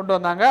ஸ்கீம்ஸ் கொண்டு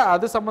வந்தாங்க,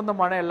 அது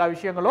சம்பந்தமான எல்லா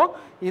விஷயங்களும்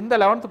இந்த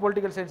 11th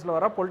பொலிட்டிக்கல் சயின்ஸில்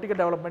வர பொலிட்டிக்கல்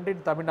டெவலப்மெண்ட்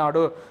இன்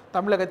தமிழ்நாடு,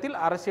 தமிழகத்தில்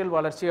அரசியல்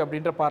வளர்ச்சி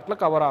அப்படின்ற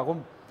பார்ட்டில் கவர்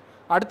ஆகும்.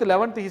 அடுத்து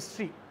 11th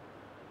ஹிஸ்ட்ரி,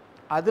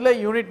 அதில்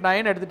யூனிட்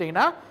 9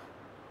 எடுத்துட்டிங்கன்னா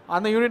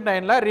அந்த யூனிட்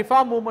 9ல்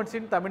ரிஃபார்ம் மூமெண்ட்ஸ்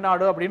இன்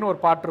தமிழ்நாடு அப்படின்னு ஒரு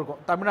பாட்டு இருக்கும்.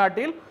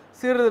 தமிழ்நாட்டில்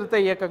சீர்திருத்த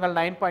இயக்கங்கள்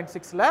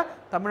 9.6ல்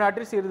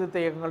தமிழ்நாட்டில் சீர்திருத்த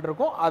இயக்கங்கள்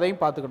இருக்கும், அதையும்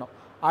பார்த்துக்கணும்.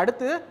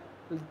 அடுத்து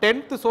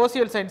 10th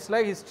சோசியல் சயின்ஸில்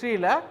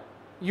ஹிஸ்ட்ரியில்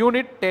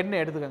யூனிட் 10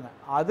 எடுத்துக்கோங்க.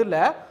 அதில்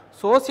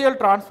சோசியல்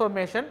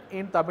டிரான்ஸ்ஃபர்மேஷன்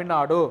இன்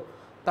தமிழ்நாடு,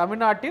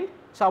 தமிழ்நாட்டில்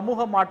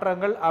சமூக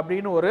மாற்றங்கள்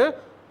அப்படின்னு ஒரு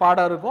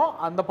பாடம் இருக்கும்,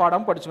 அந்த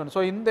பாடம் படிச்சுக்கணும்.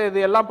 ஸோ இந்த இது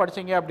எல்லாம்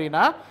படிச்சிங்க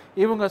அப்படின்னா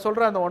இவங்க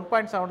சொல்கிற அந்த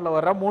 1.7ல்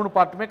வர்ற 3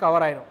 பார்ட்டுமே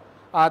கவர் ஆயிடும்.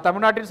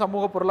 தமிழ்நாட்டின்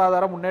சமூக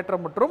பொருளாதார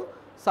முன்னேற்றம் மற்றும்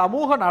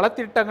சமூக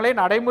நலத்திட்டங்களை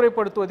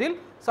நடைமுறைப்படுத்துவதில்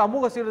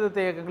சமூக சீர்திருத்த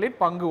இயக்கங்களின்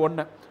பங்கு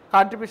 1,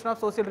 contribution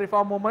of social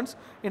reform moments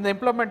in the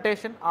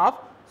implementation of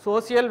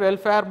social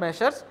welfare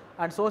measures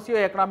and socio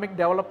economic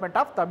development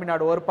of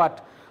Tamil Nadu ஒரு பார்ட்.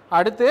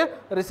 அடுத்து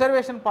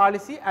reservation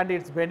policy and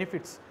it's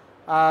benefits,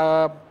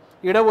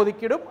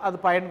 இடஒதுக்கீடும் அது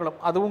பயன்களும்,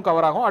 அதுவும்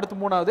கவர் ஆகும். அடுத்து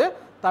 3வது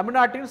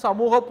தமிழ்நாட்டின்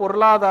சமூக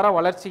பொருளாதார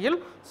வளர்ச்சியில்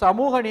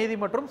சமூக நீதி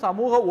மற்றும்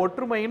சமூக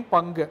ஒற்றுமையின்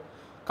பங்கு,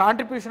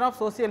 contribution of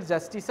social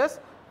justices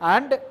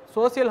and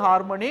social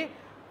harmony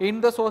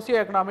in the socio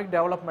economic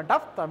development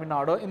of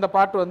Tamil Nadu. இந்த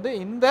பார்ட் வந்து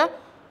இந்த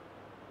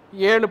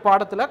 7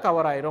 பாடத்தில்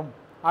கவர் ஆயிரும்.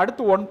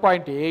 அடுத்து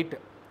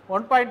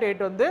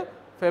 1.8 வந்து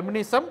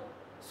feminism,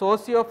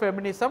 socio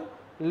feminism,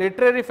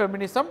 literary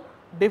feminism,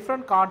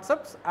 different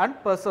concepts and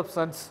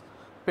perceptions,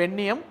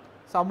 பெண்ணியம்,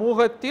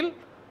 சமூகத்தில்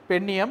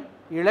பெண்ணியம்,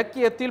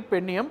 இலக்கியத்தில்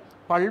பெண்ணியம்,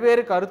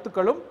 பல்வேறு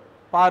கருத்துக்களும்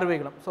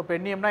பார்வைகளும். ஸோ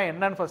பெண்ணியம்னா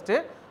என்னன்னு ஃபஸ்ட்டு,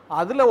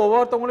 அதில்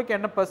ஒவ்வொருத்தவங்களுக்கு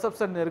என்ன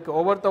பெர்செப்ஷன் இருக்குது,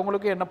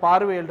 ஒவ்வொருத்தவங்களுக்கு என்ன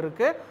பார்வைகள்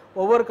இருக்குது,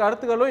 ஒவ்வொரு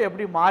கருத்துக்களும்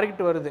எப்படி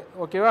மாறிக்கிட்டு வருது,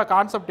 ஓகேவா,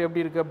 கான்செப்ட்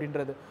எப்படி இருக்குது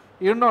அப்படின்றது.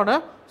 இன்னொன்று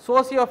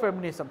சோசியோ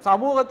ஃபெமினிசம்,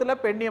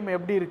 சமூகத்தில் பெண்ணியம்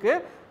எப்படி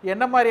இருக்குது,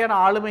 என்ன மாதிரியான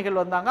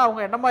ஆளுமைகள் வந்தாங்க,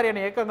 அவங்க என்ன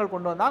மாதிரியான இயக்கங்கள்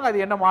கொண்டு வந்தாங்க,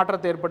 அது என்ன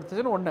மாற்றத்தை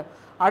ஏற்படுத்துச்சுன்னு ஒன்று.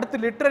 அடுத்து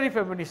லிட்ரரி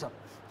ஃபெமினிசம்,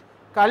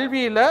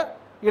 கல்வியில்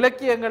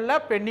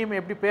இலக்கியங்களில் பெண்ணியம்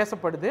எப்படி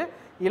பேசப்படுது,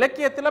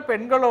 இலக்கியத்தில்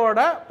பெண்களோட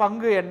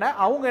பங்கு என்ன,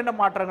 அவங்க என்ன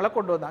மாற்றங்களை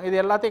கொண்டு வந்தாங்க, இது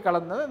எல்லாத்தையும்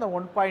கலந்தது இந்த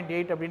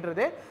 1.8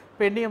 அப்படின்றதே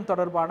பெண்ணியம்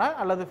தொடர்பான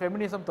அல்லது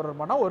ஃபெமினிசம்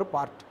தொடர்பான ஒரு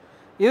பார்ட்.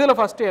 இதில்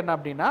ஃபஸ்ட்டு என்ன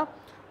அப்படின்னா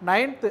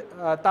 9th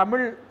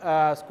Tamil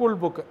school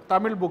book,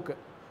 Tamil book,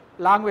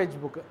 language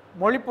book,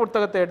 மொழி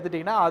புத்தகத்தை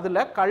எடுத்துட்டிங்கன்னா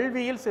அதில்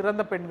கல்வியில்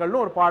சிறந்த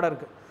பெண்கள்னு ஒரு பாடம்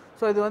இருக்குது.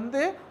 ஸோ இது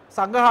வந்து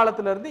சங்க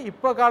காலத்திலேருந்து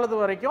இப்போ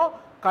காலத்து வரைக்கும்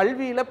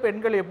கல்வியில்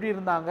பெண்கள் எப்படி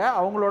இருந்தாங்க,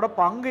 அவங்களோட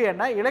பங்கு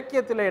என்ன,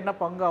 இலக்கியத்தில் என்ன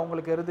பங்கு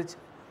அவங்களுக்கு இருந்துச்சு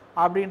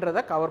அப்படின்றத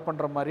கவர்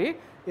பண்ணுற மாதிரி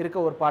இருக்க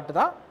ஒரு பாட்டு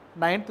தான்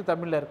 9th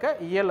தமிழில் இருக்க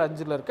இயல்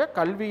 5ல் இருக்க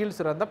கல்வியில்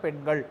சிறந்த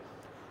பெண்கள்.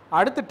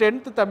 அடுத்து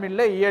 10th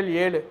தமிழில் இயல்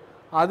 7,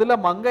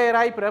 அதில்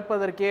மங்கையராய்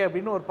பிறப்பதற்கே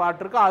அப்படின்னு ஒரு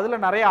பாட்டு இருக்குது.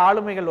 அதில் நிறைய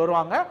ஆளுமைகள்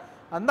வருவாங்க,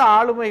 அந்த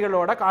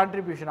ஆளுமைகளோட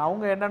கான்ட்ரிபியூஷன்,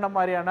 அவங்க என்னென்ன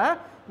மாதிரியான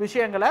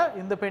விஷயங்களை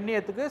இந்த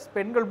பெண்ணியத்துக்கு,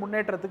 பெண்கள்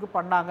முன்னேற்றத்துக்கு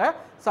பண்ணாங்க,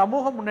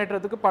 சமூக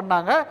முன்னேற்றத்துக்கு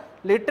பண்ணாங்க,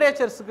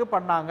 லிட்ரேச்சர்ஸுக்கு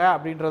பண்ணாங்க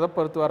அப்படின்றத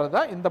பொறுத்து வர்றது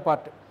தான் இந்த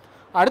பாட்டு.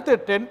 அடுத்து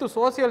 10th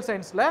சோசியல்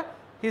சயின்ஸில்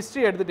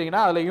ஹிஸ்ட்ரி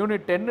எடுத்துட்டிங்கன்னா அதில்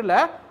யூனிட் 10ல்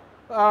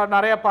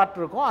நிறைய பார்ட்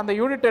இருக்கும். அந்த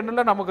யூனிட்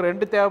 10ல் நமக்கு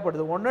 2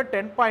 தேவைப்படுது. ஒன்று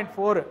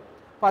 10.4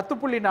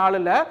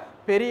 10.4ல்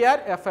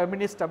பெரியார் எ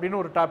ஃபெமினிஸ்ட் அப்படின்னு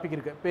ஒரு டாபிக்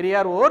இருக்குது.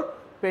 பெரியார் ஓர்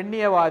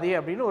பெண்ணியவாதி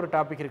அப்படின்னு ஒரு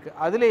டாபிக் இருக்குது.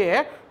 அதுலேயே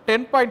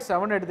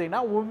 10.7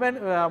 எடுத்திங்கன்னா உமன்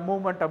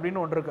மூமெண்ட்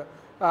அப்படின்னு ஒன்று இருக்குது.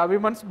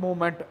 விமன்ஸ்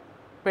மூமெண்ட்,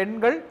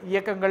 பெண்கள்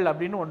இயக்கங்கள்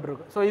அப்படின்னு ஒன்று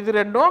இருக்குது. ஸோ இது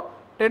ரெண்டும்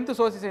 10th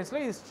சோசியல்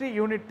சயின்ஸில் ஹிஸ்ட்ரி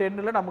யூனிட்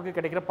 10ல் நமக்கு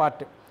கிடைக்கிற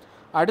பார்ட்டு.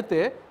 அடுத்து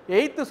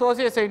 8th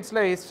சோசியல்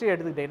சயின்ஸில் ஹிஸ்ட்ரி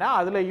எடுத்துக்கிட்டிங்கன்னா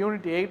அதில்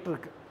யூனிட் 8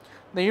 இருக்குது.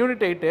 இந்த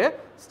unit 8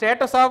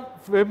 status of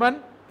women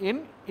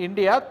in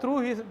India through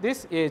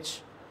this age,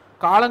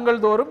 காலங்கள்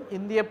தோறும்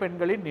இந்திய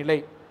பெண்களின் நிலை.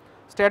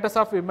 Status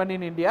of women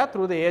in India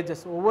through the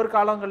ages, ஒவ்வொரு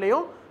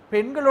காலங்களையும்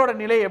பெண்களோட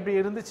நிலை எப்படி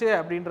இருந்துச்சு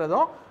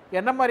அப்படின்றதும்,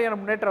 என்ன மாதிரியான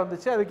முன்னேற்றம்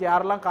வந்துச்சு, அதுக்கு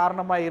யாரெல்லாம்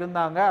காரணமாக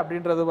இருந்தாங்க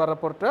அப்படின்றது வர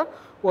பொறுத்து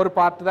ஒரு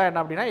பார்ட் தான் என்ன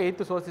அப்படின்னா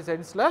 8th சோசியல்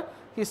சயின்ஸில்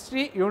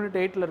ஹிஸ்ட்ரி யூனிட்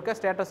 8ல் இருக்க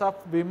status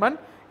of women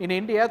in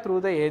India through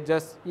the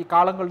ages,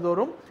 காலங்கள்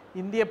தோறும்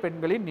இந்திய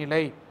பெண்களின்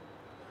நிலை.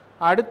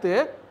 அடுத்து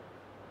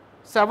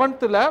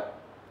 7th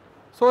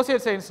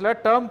சோசியல் சயின்ஸில்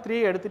டேர்ம்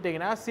 3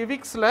 எடுத்துட்டிங்கன்னா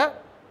சிவிக்ஸில்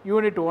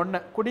யூனிட் 1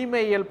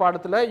 குடிமையியல்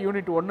பாடத்தில்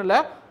யூனிட் 1ல்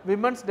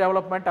விமன்ஸ்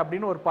டெவலப்மெண்ட்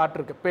அப்படின்னு ஒரு பார்ட்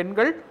இருக்குது.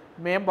 பெண்கள்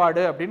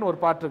மேம்பாடு அப்படின்னு ஒரு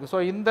பார்ட் இருக்குது. ஸோ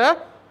இந்த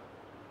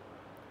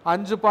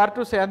 5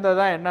 பார்ட்டும் சேர்ந்தது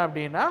தான் என்ன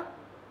அப்படின்னா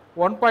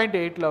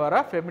 1.8ல் வர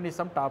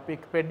ஃபெமினிசம்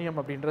டாபிக், பெண்ணியம்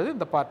அப்படின்றது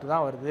இந்த பார்ட்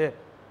தான் வருது.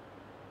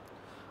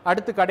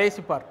 அடுத்து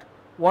கடைசி பார்ட்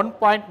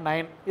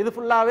 1.9, இது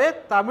ஃபுல்லாகவே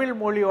தமிழ்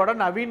மொழியோட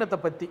நவீனத்தை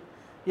பற்றி,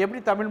 எப்படி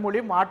தமிழ் மொழி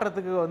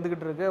மாற்றத்துக்கு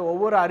வந்துக்கிட்டு இருக்கு,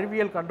 ஒவ்வொரு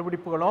அறிவியல்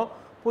கண்டுபிடிப்புகளும்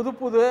புது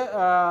புது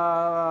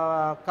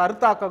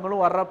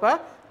கருத்தாக்கங்களும் வர்றப்ப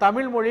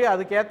தமிழ் மொழி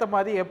அதுக்கேற்ற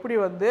மாதிரி எப்படி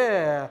வந்து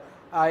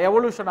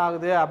எவல்யூஷன்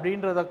ஆகுது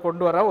அப்படின்றத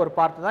கொண்டு வர ஒரு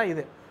பார்ட் தான்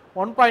இது.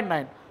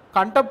 1.9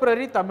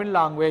 கண்டெம்பரரி தமிழ்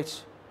லாங்குவேஜ்,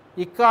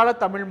 இக்கால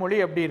தமிழ் மொழி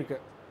எப்படி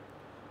இருக்குது,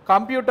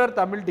 கம்ப்யூட்டர்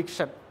தமிழ்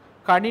டிக்ஷன்,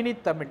 கணினி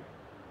தமிழ்.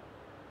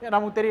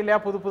 நமக்கு தெரியலையா,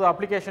 புது புது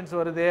அப்ளிகேஷன்ஸ்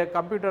வருது,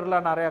 கம்ப்யூட்டரில்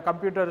நிறையா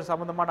கம்ப்யூட்டர்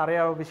சம்மந்தமாக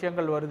நிறையா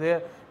விஷயங்கள் வருது,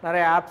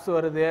 நிறைய ஆப்ஸ்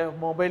வருது,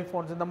 மொபைல்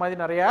ஃபோன்ஸ், இந்த மாதிரி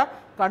நிறையா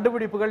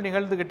கண்டுபிடிப்புகள்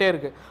நிகழ்ந்துக்கிட்டே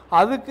இருக்குது.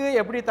 அதுக்கு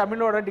எப்படி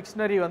தமிழோட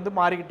டிக்ஷனரி வந்து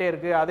மாறிக்கிட்டே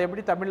இருக்குது, அதை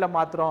எப்படி தமிழில்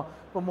மாற்றுறோம்,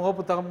 இப்போ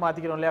முகப்புத்தகம்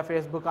மாற்றிக்கிறோம் இல்லையா,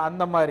 ஃபேஸ்புக்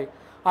அந்த மாதிரி.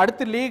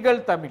 அடுத்து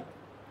லீகல் தமிழ்,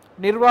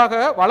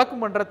 நிர்வாக வழக்கு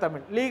மன்ற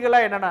தமிழ்.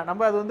 லீகலாக என்னென்னா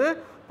நம்ம அது வந்து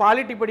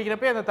பாலிட்டி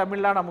படிக்கிறப்ப அந்த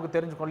தமிழ்லாம் நமக்கு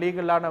தெரிஞ்சுக்கும்,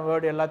 லீகலான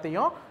வேர்டு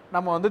எல்லாத்தையும்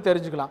நம்ம வந்து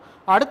தெரிஞ்சுக்கலாம்.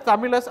 அடுத்து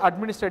தமிழ் அஸ்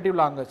அட்மினிஸ்ட்ரேட்டிவ்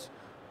லாங்குவேஜ்,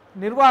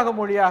 நிர்வாக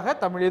மொழியாக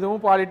தமிழ்,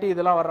 இதுவும் பாலிட்டி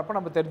இதெல்லாம் வர்றப்ப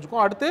நம்ம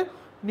தெரிஞ்சுக்கோம். அடுத்து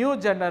நியூ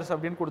ஜென்னர்ஸ்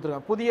அப்படின்னு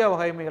கொடுத்துருக்காங்க, புதிய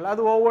வகைமைகள்.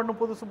 அது ஒவ்வொன்றும்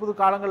புதுசு புது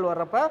காலங்கள்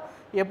வர்றப்ப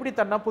எப்படி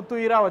தன்னை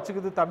புத்துயிராக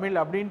வச்சுக்குது தமிழ்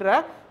அப்படின்ற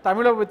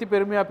தமிழை பற்றி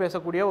பெருமையாக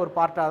பேசக்கூடிய ஒரு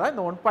பார்ட்டாக தான்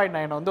இந்த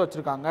 1.9 வந்து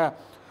வச்சுருக்காங்க.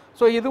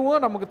 ஸோ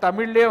இதுவும் நமக்கு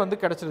தமிழ்லேயே வந்து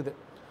கிடச்சிருது.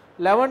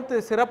 11th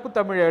சிறப்பு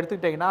தமிழ்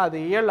எடுத்துக்கிட்டிங்கன்னா அது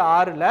இயல்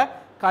 6ல்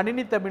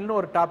கணினி தமிழ்னு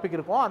ஒரு டாபிக்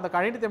இருக்கும். அந்த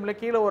கணினி தமிழில்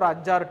கீழே ஒரு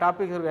 5-6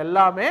 டாபிக் இருக்கும்.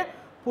 எல்லாமே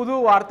புது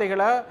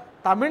வார்த்தைகளை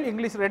தமிழ்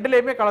இங்கிலீஷ்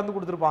ரெண்டுலேயுமே கலந்து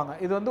கொடுத்துருப்பாங்க.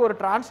 இது வந்து ஒரு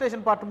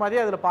டிரான்ஸ்லேஷன் பார்ட் மாதிரி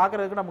அதில்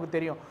பார்க்குறதுக்கு நமக்கு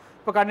தெரியும்.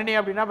 இப்போ கணினி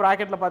அப்படின்னா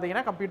ப்ராக்கெட்டில்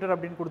பார்த்தீங்கன்னா கம்ப்யூட்டர்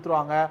அப்படின்னு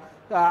கொடுத்துருவாங்க,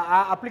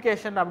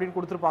 அப்ளிகேஷன் அப்படின்னு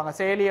கொடுத்துருப்பாங்க,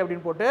 செயலி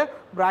அப்படின்னு போட்டு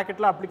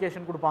ப்ராக்கெட்டில்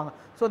அப்ளிகேஷன் கொடுப்பாங்க.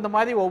 ஸோ இந்த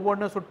மாதிரி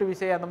ஒவ்வொன்றும் சுட்டு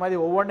விசை அந்த மாதிரி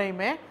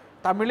ஒவ்வொன்றையுமே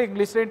தமிழ்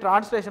இங்கிலீஷ்லேயும்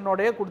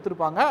டிரான்ஸ்லேஷனோடையே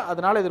கொடுத்துருப்பாங்க.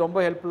 அதனால் இது ரொம்ப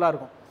ஹெல்ப்ஃபுல்லாக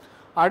இருக்கும்.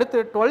 அடுத்து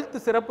 12th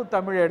சிறப்பு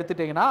தமிழ்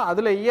எடுத்துட்டிங்கன்னா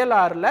அதில் இயல்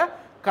 6ல்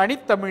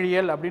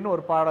கணித்தமிழியல் அப்படின்னு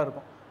ஒரு பாடம்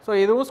இருக்கும். ஸோ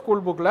இதுவும்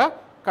ஸ்கூல் புக்கில்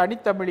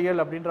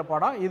கணித்தமிழியல் அப்படின்ற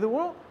பாடம்,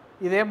 இதுவும்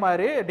இதே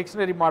மாதிரி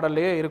டிக்ஷனரி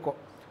மாடல்லையே இருக்கும்.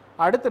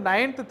 அடுத்து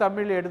 9th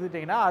தமிழ்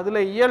எடுத்துட்டிங்கன்னா அதில்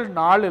இயல்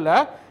 4ல்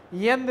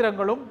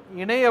இயந்திரங்களும்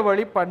இணைய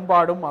வழி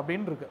பண்பாடும்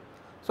அப்படின்னு இருக்குது.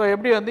 ஸோ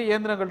எப்படி வந்து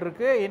இயந்திரங்கள்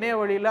இருக்குது, இணைய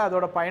வழியில்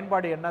அதோட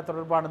பயன்பாடு என்ன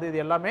தொடர்பானது,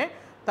 இது எல்லாமே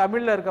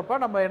தமிழில் இருக்கப்போ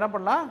நம்ம என்ன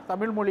பண்ணலாம்,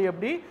 தமிழ் மொழி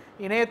எப்படி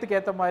இணையத்துக்கு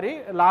ஏற்ற மாதிரி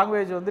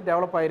லாங்குவேஜ் வந்து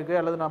டெவலப் ஆகிருக்கு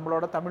அல்லது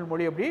நம்மளோட தமிழ்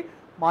மொழி எப்படி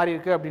மாறி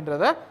இருக்குது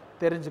அப்படின்றத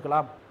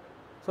தெரிஞ்சுக்கலாம்.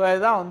 ஸோ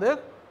இதுதான் வந்து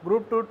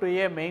குரூப் 2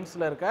 2A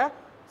மெயின்ஸில் இருக்க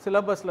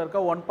சிலபஸில் இருக்க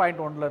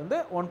 1.1லேருந்து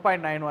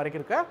 1.9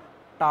 வரைக்கும் இருக்க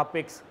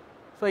டாபிக்ஸ்.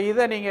 ஸோ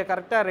இதை நீங்கள்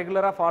கரெக்டாக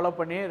ரெகுலராக ஃபாலோ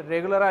பண்ணி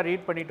ரெகுலராக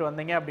ரீட் பண்ணிட்டு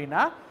வந்தீங்க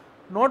அப்படின்னா,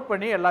 நோட்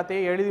பண்ணி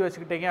எல்லாத்தையும் எழுதி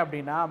வச்சுக்கிட்டீங்க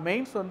அப்படின்னா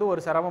மெயின்ஸ் வந்து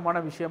ஒரு சிரமமான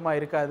விஷயமா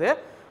இருக்காது.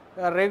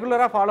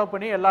 ரெகுலராக ஃபாலோ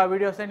பண்ணி எல்லா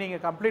வீடியோஸையும்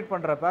நீங்கள் கம்ப்ளீட்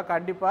பண்ணுறப்ப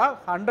கண்டிப்பாக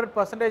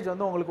 100%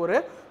 வந்து உங்களுக்கு ஒரு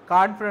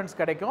கான்ஃபிடன்ஸ்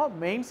கிடைக்கும்.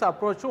 மெயின்ஸ்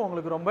அப்ரோச்சும்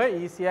உங்களுக்கு ரொம்ப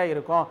ஈஸியாக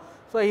இருக்கும்.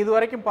 ஸோ இது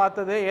வரைக்கும்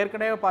பார்த்தது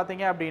ஏற்கனவே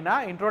பார்த்தீங்க அப்படின்னா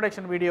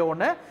இன்ட்ரோடக்ஷன் வீடியோ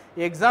ஒன்று,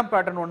 எக்ஸாம்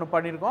பேட்டர்ன் ஒன்று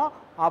பண்ணியிருக்கோம்,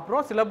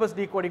 அப்புறம் சிலபஸ்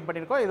டீகோடிங்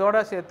பண்ணியிருக்கோம்.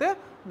 இதோட சேர்த்து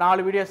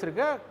 4 வீடியோஸ்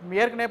இருக்குது.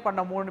 ஏற்கனவே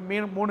பண்ண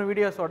 3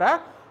 வீடியோஸோட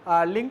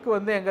லிங்க்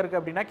வந்து எங்கே இருக்குது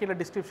அப்படின்னா கீழே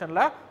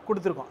டிஸ்கிரிப்ஷனில்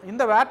கொடுத்துருக்கோம்.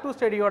 இந்த வேர் டு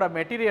ஸ்டடியோட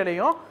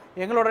மெட்டீரியலையும்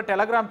எங்களோட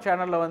டெலகிராம்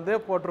சேனலில் வந்து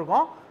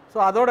போட்டிருக்கோம். ஸோ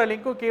அதோட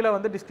லிங்க்கும் கீழே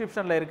வந்து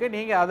டிஸ்கிரிப்ஷனில் இருக்குது.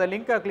 நீங்கள் அதை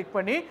லிங்க்கை கிளிக்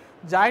பண்ணி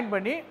ஜாயின்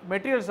பண்ணி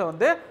மெட்டீரியல்ஸை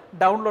வந்து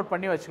டவுன்லோட்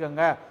பண்ணி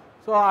வச்சுக்கோங்க.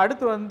 ஸோ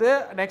அடுத்து வந்து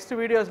நெக்ஸ்ட்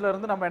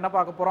வீடியோஸ்லேருந்து நம்ம என்ன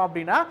பார்க்க போகிறோம்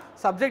அப்படின்னா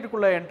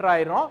சப்ஜெக்ட்டுக்குள்ளே என்ட்ரு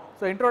ஆயிரும்.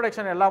 ஸோ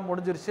இன்ட்ரோடக்ஷன் எல்லாம்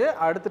முடிஞ்சிருச்சு.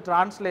 அடுத்து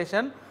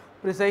டிரான்ஸ்லேஷன்,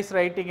 ப்ரிசைஸ்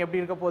ரைட்டிங் எப்படி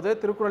இருக்க போகுது,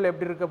 திருக்குறள்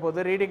எப்படி இருக்க போகுது,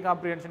 ரீடிங்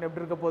காம்ப்ரிஹென்ஷன்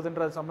எப்படி இருக்க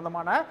போகுதுன்றது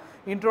சம்மந்தமான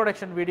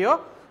இன்ட்ரோடக்ஷன் வீடியோ,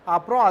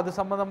 அப்புறம் அது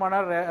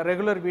சம்மந்தமான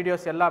ரெகுலர்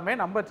வீடியோஸ் எல்லாமே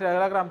நம்ம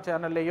டெலகிராம்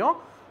சேனல்லையும்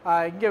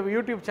இங்கே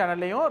யூடியூப்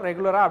சேனல்லையும்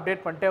ரெகுலராக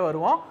அப்டேட் பண்ணிட்டே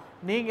வருவோம்.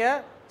 நீங்கள்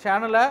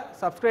சேனலை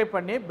சப்ஸ்கிரைப்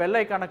பண்ணி பெல்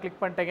ஐக்கானை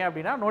கிளிக் பண்ணிட்டீங்க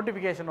அப்படின்னா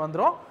நோட்டிஃபிகேஷன்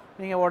வந்துடும்.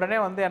 நீங்கள் உடனே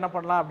வந்து என்ன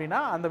பண்ணலாம் அப்படின்னா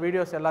அந்த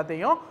வீடியோஸ்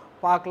எல்லாத்தையும்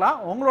பார்க்கலாம்.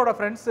 உங்களோட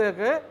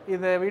ஃப்ரெண்ட்ஸுக்கு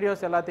இந்த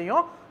வீடியோஸ்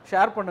எல்லாத்தையும்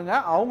ஷேர்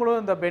பண்ணுங்கள்.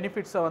 அவங்களும் இந்த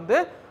பெனிஃபிட்ஸை வந்து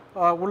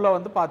உள்ளே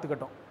வந்து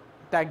பார்த்துக்கட்டும்.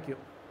 தேங்க்யூ.